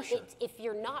 And for sure. If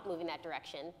you're not moving that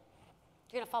direction,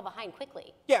 you're going to fall behind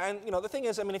quickly. Yeah, and the thing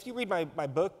is, I mean, if you read my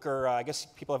book, or I guess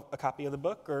people have a copy of the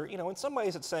book, or in some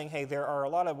ways it's saying, hey, there are a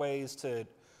lot of ways to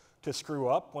screw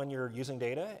up when you're using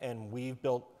data, and we've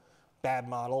built bad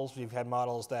models. We've had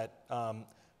models that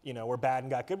were bad and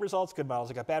got good results, good models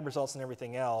that got bad results, and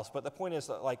everything else. But the point is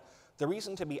that the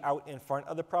reason to be out in front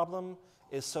of the problem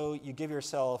is so you give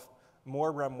yourself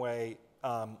more runway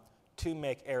to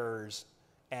make errors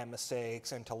and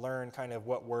mistakes, and to learn kind of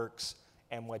what works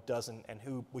and what doesn't, and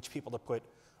which people to put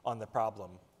on the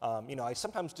problem. I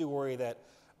sometimes do worry that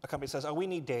a company says, oh, we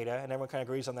need data, and everyone kind of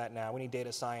agrees on that now. We need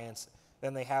data science.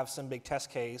 Then they have some big test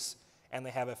case, and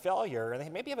they have a failure, and they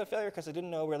maybe have a failure because they didn't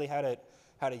know really how to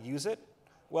use it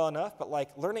well enough. But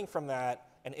learning from that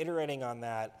and iterating on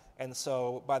that, and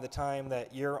so by the time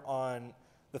that you're on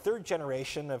the third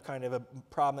generation of kind of a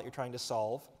problem that you're trying to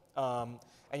solve, and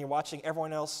you're watching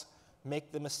everyone else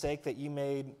make the mistake that you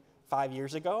made 5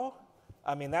 years ago,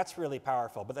 I mean, that's really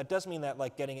powerful. But that does mean that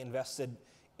getting invested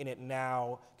in it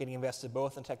now, getting invested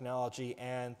both in technology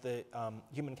and the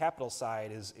human capital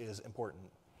side is important.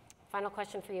 Final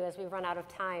question for you as we run out of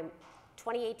time.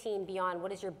 2018 beyond,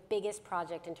 what is your biggest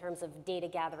project in terms of data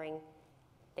gathering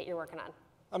that you're working on?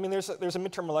 I mean, there's a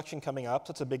midterm election coming up.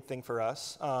 That's a big thing for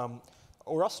us.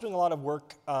 We're also doing a lot of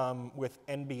work with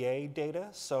NBA data.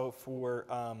 So for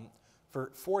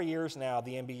 4 years now,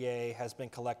 the NBA has been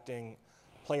collecting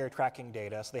player tracking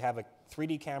data. So they have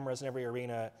 3D cameras in every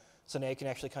arena, so now you can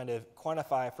actually kind of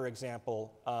quantify, for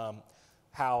example,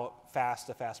 how fast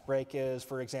a fast break is,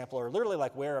 for example, or literally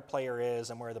where a player is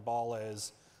and where the ball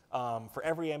is for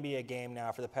every NBA game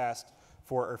now for the past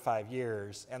 4 or 5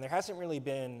 years. And there hasn't really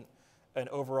been an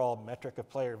overall metric of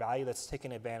player value that's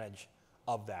taken advantage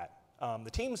of that.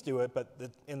 The teams do it, but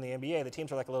in the NBA, the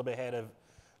teams are a little bit ahead of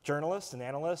journalists and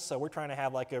analysts, so we're trying to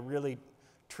have a really,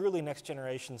 truly next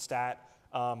generation stat.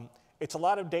 It's a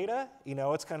lot of data,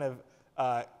 it's kind of,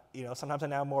 sometimes I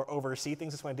now more oversee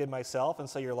things than I did myself, and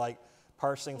so you're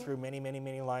parsing through many, many,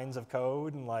 many lines of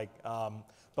code, and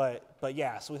but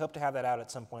yeah, so we hope to have that out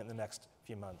at some point in the next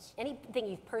few months. Anything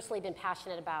you've personally been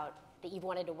passionate about that you've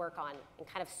wanted to work on and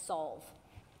kind of solve?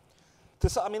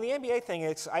 I mean, the NBA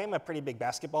thing, I am a pretty big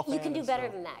basketball fan. You can do better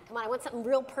than that. Come on, I want something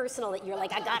real personal that you're I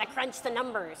gotta crunch the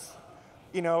numbers.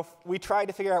 We tried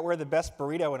to figure out where the best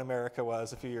burrito in America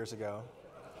was a few years ago.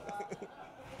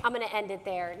 I'm going to end it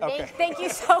there. Okay. Nate, thank you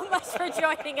so much for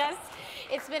joining us.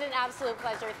 It's been an absolute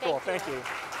pleasure. Thank you.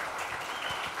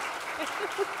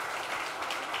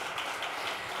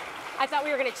 I thought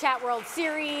we were going to chat World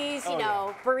Series,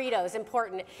 burritos,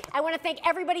 important. I want to thank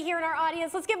everybody here in our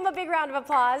audience. Let's give them a big round of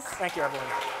applause. Thank you, everyone.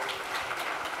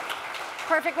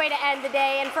 Perfect way to end the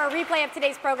day. And for a replay of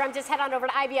today's program, just head on over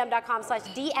to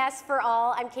ibm.com/DS for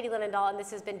all. I'm Katie Linendoll, and this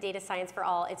has been Data Science for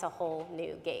All. It's a whole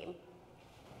new game.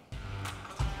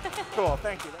 Cool,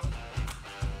 thank you.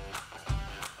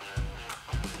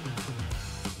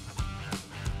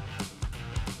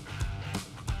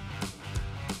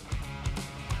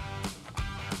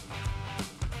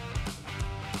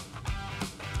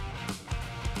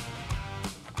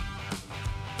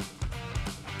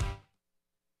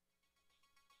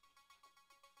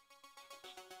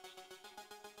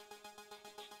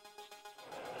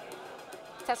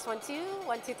 Test 1, 2,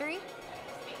 1, 2, 3.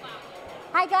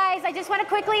 Hi guys, I just want to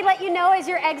quickly let you know as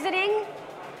you're exiting,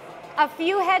 a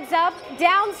few heads up.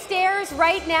 Downstairs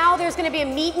right now, there's going to be a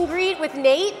meet and greet with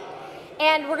Nate,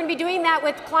 and we're going to be doing that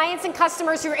with clients and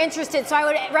customers who are interested. So I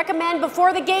would recommend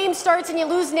before the game starts and you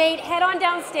lose Nate, head on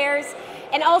downstairs.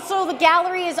 And also the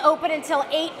gallery is open until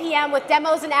 8 p.m. with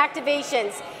demos and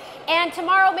activations. And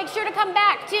tomorrow, make sure to come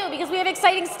back too, because we have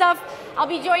exciting stuff. I'll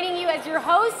be joining you as your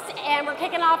host, and we're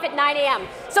kicking off at 9 a.m.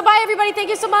 So bye everybody, thank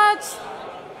you so much.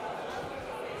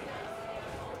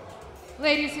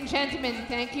 Ladies and gentlemen,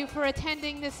 thank you for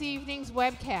attending this evening's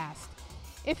webcast.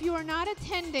 If you are not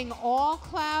attending All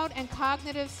Cloud and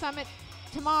Cognitive Summit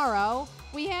tomorrow,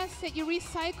 we ask that you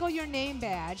recycle your name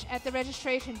badge at the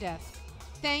registration desk.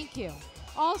 Thank you.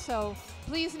 Also,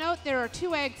 please note there are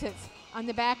 2 exits on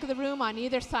the back of the room on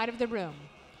either side of the room.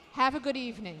 Have a good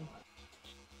evening.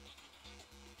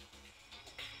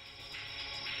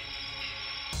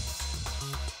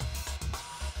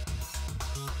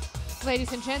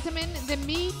 Ladies and gentlemen, the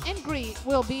meet and greet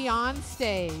will be on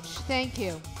stage. Thank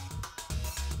you.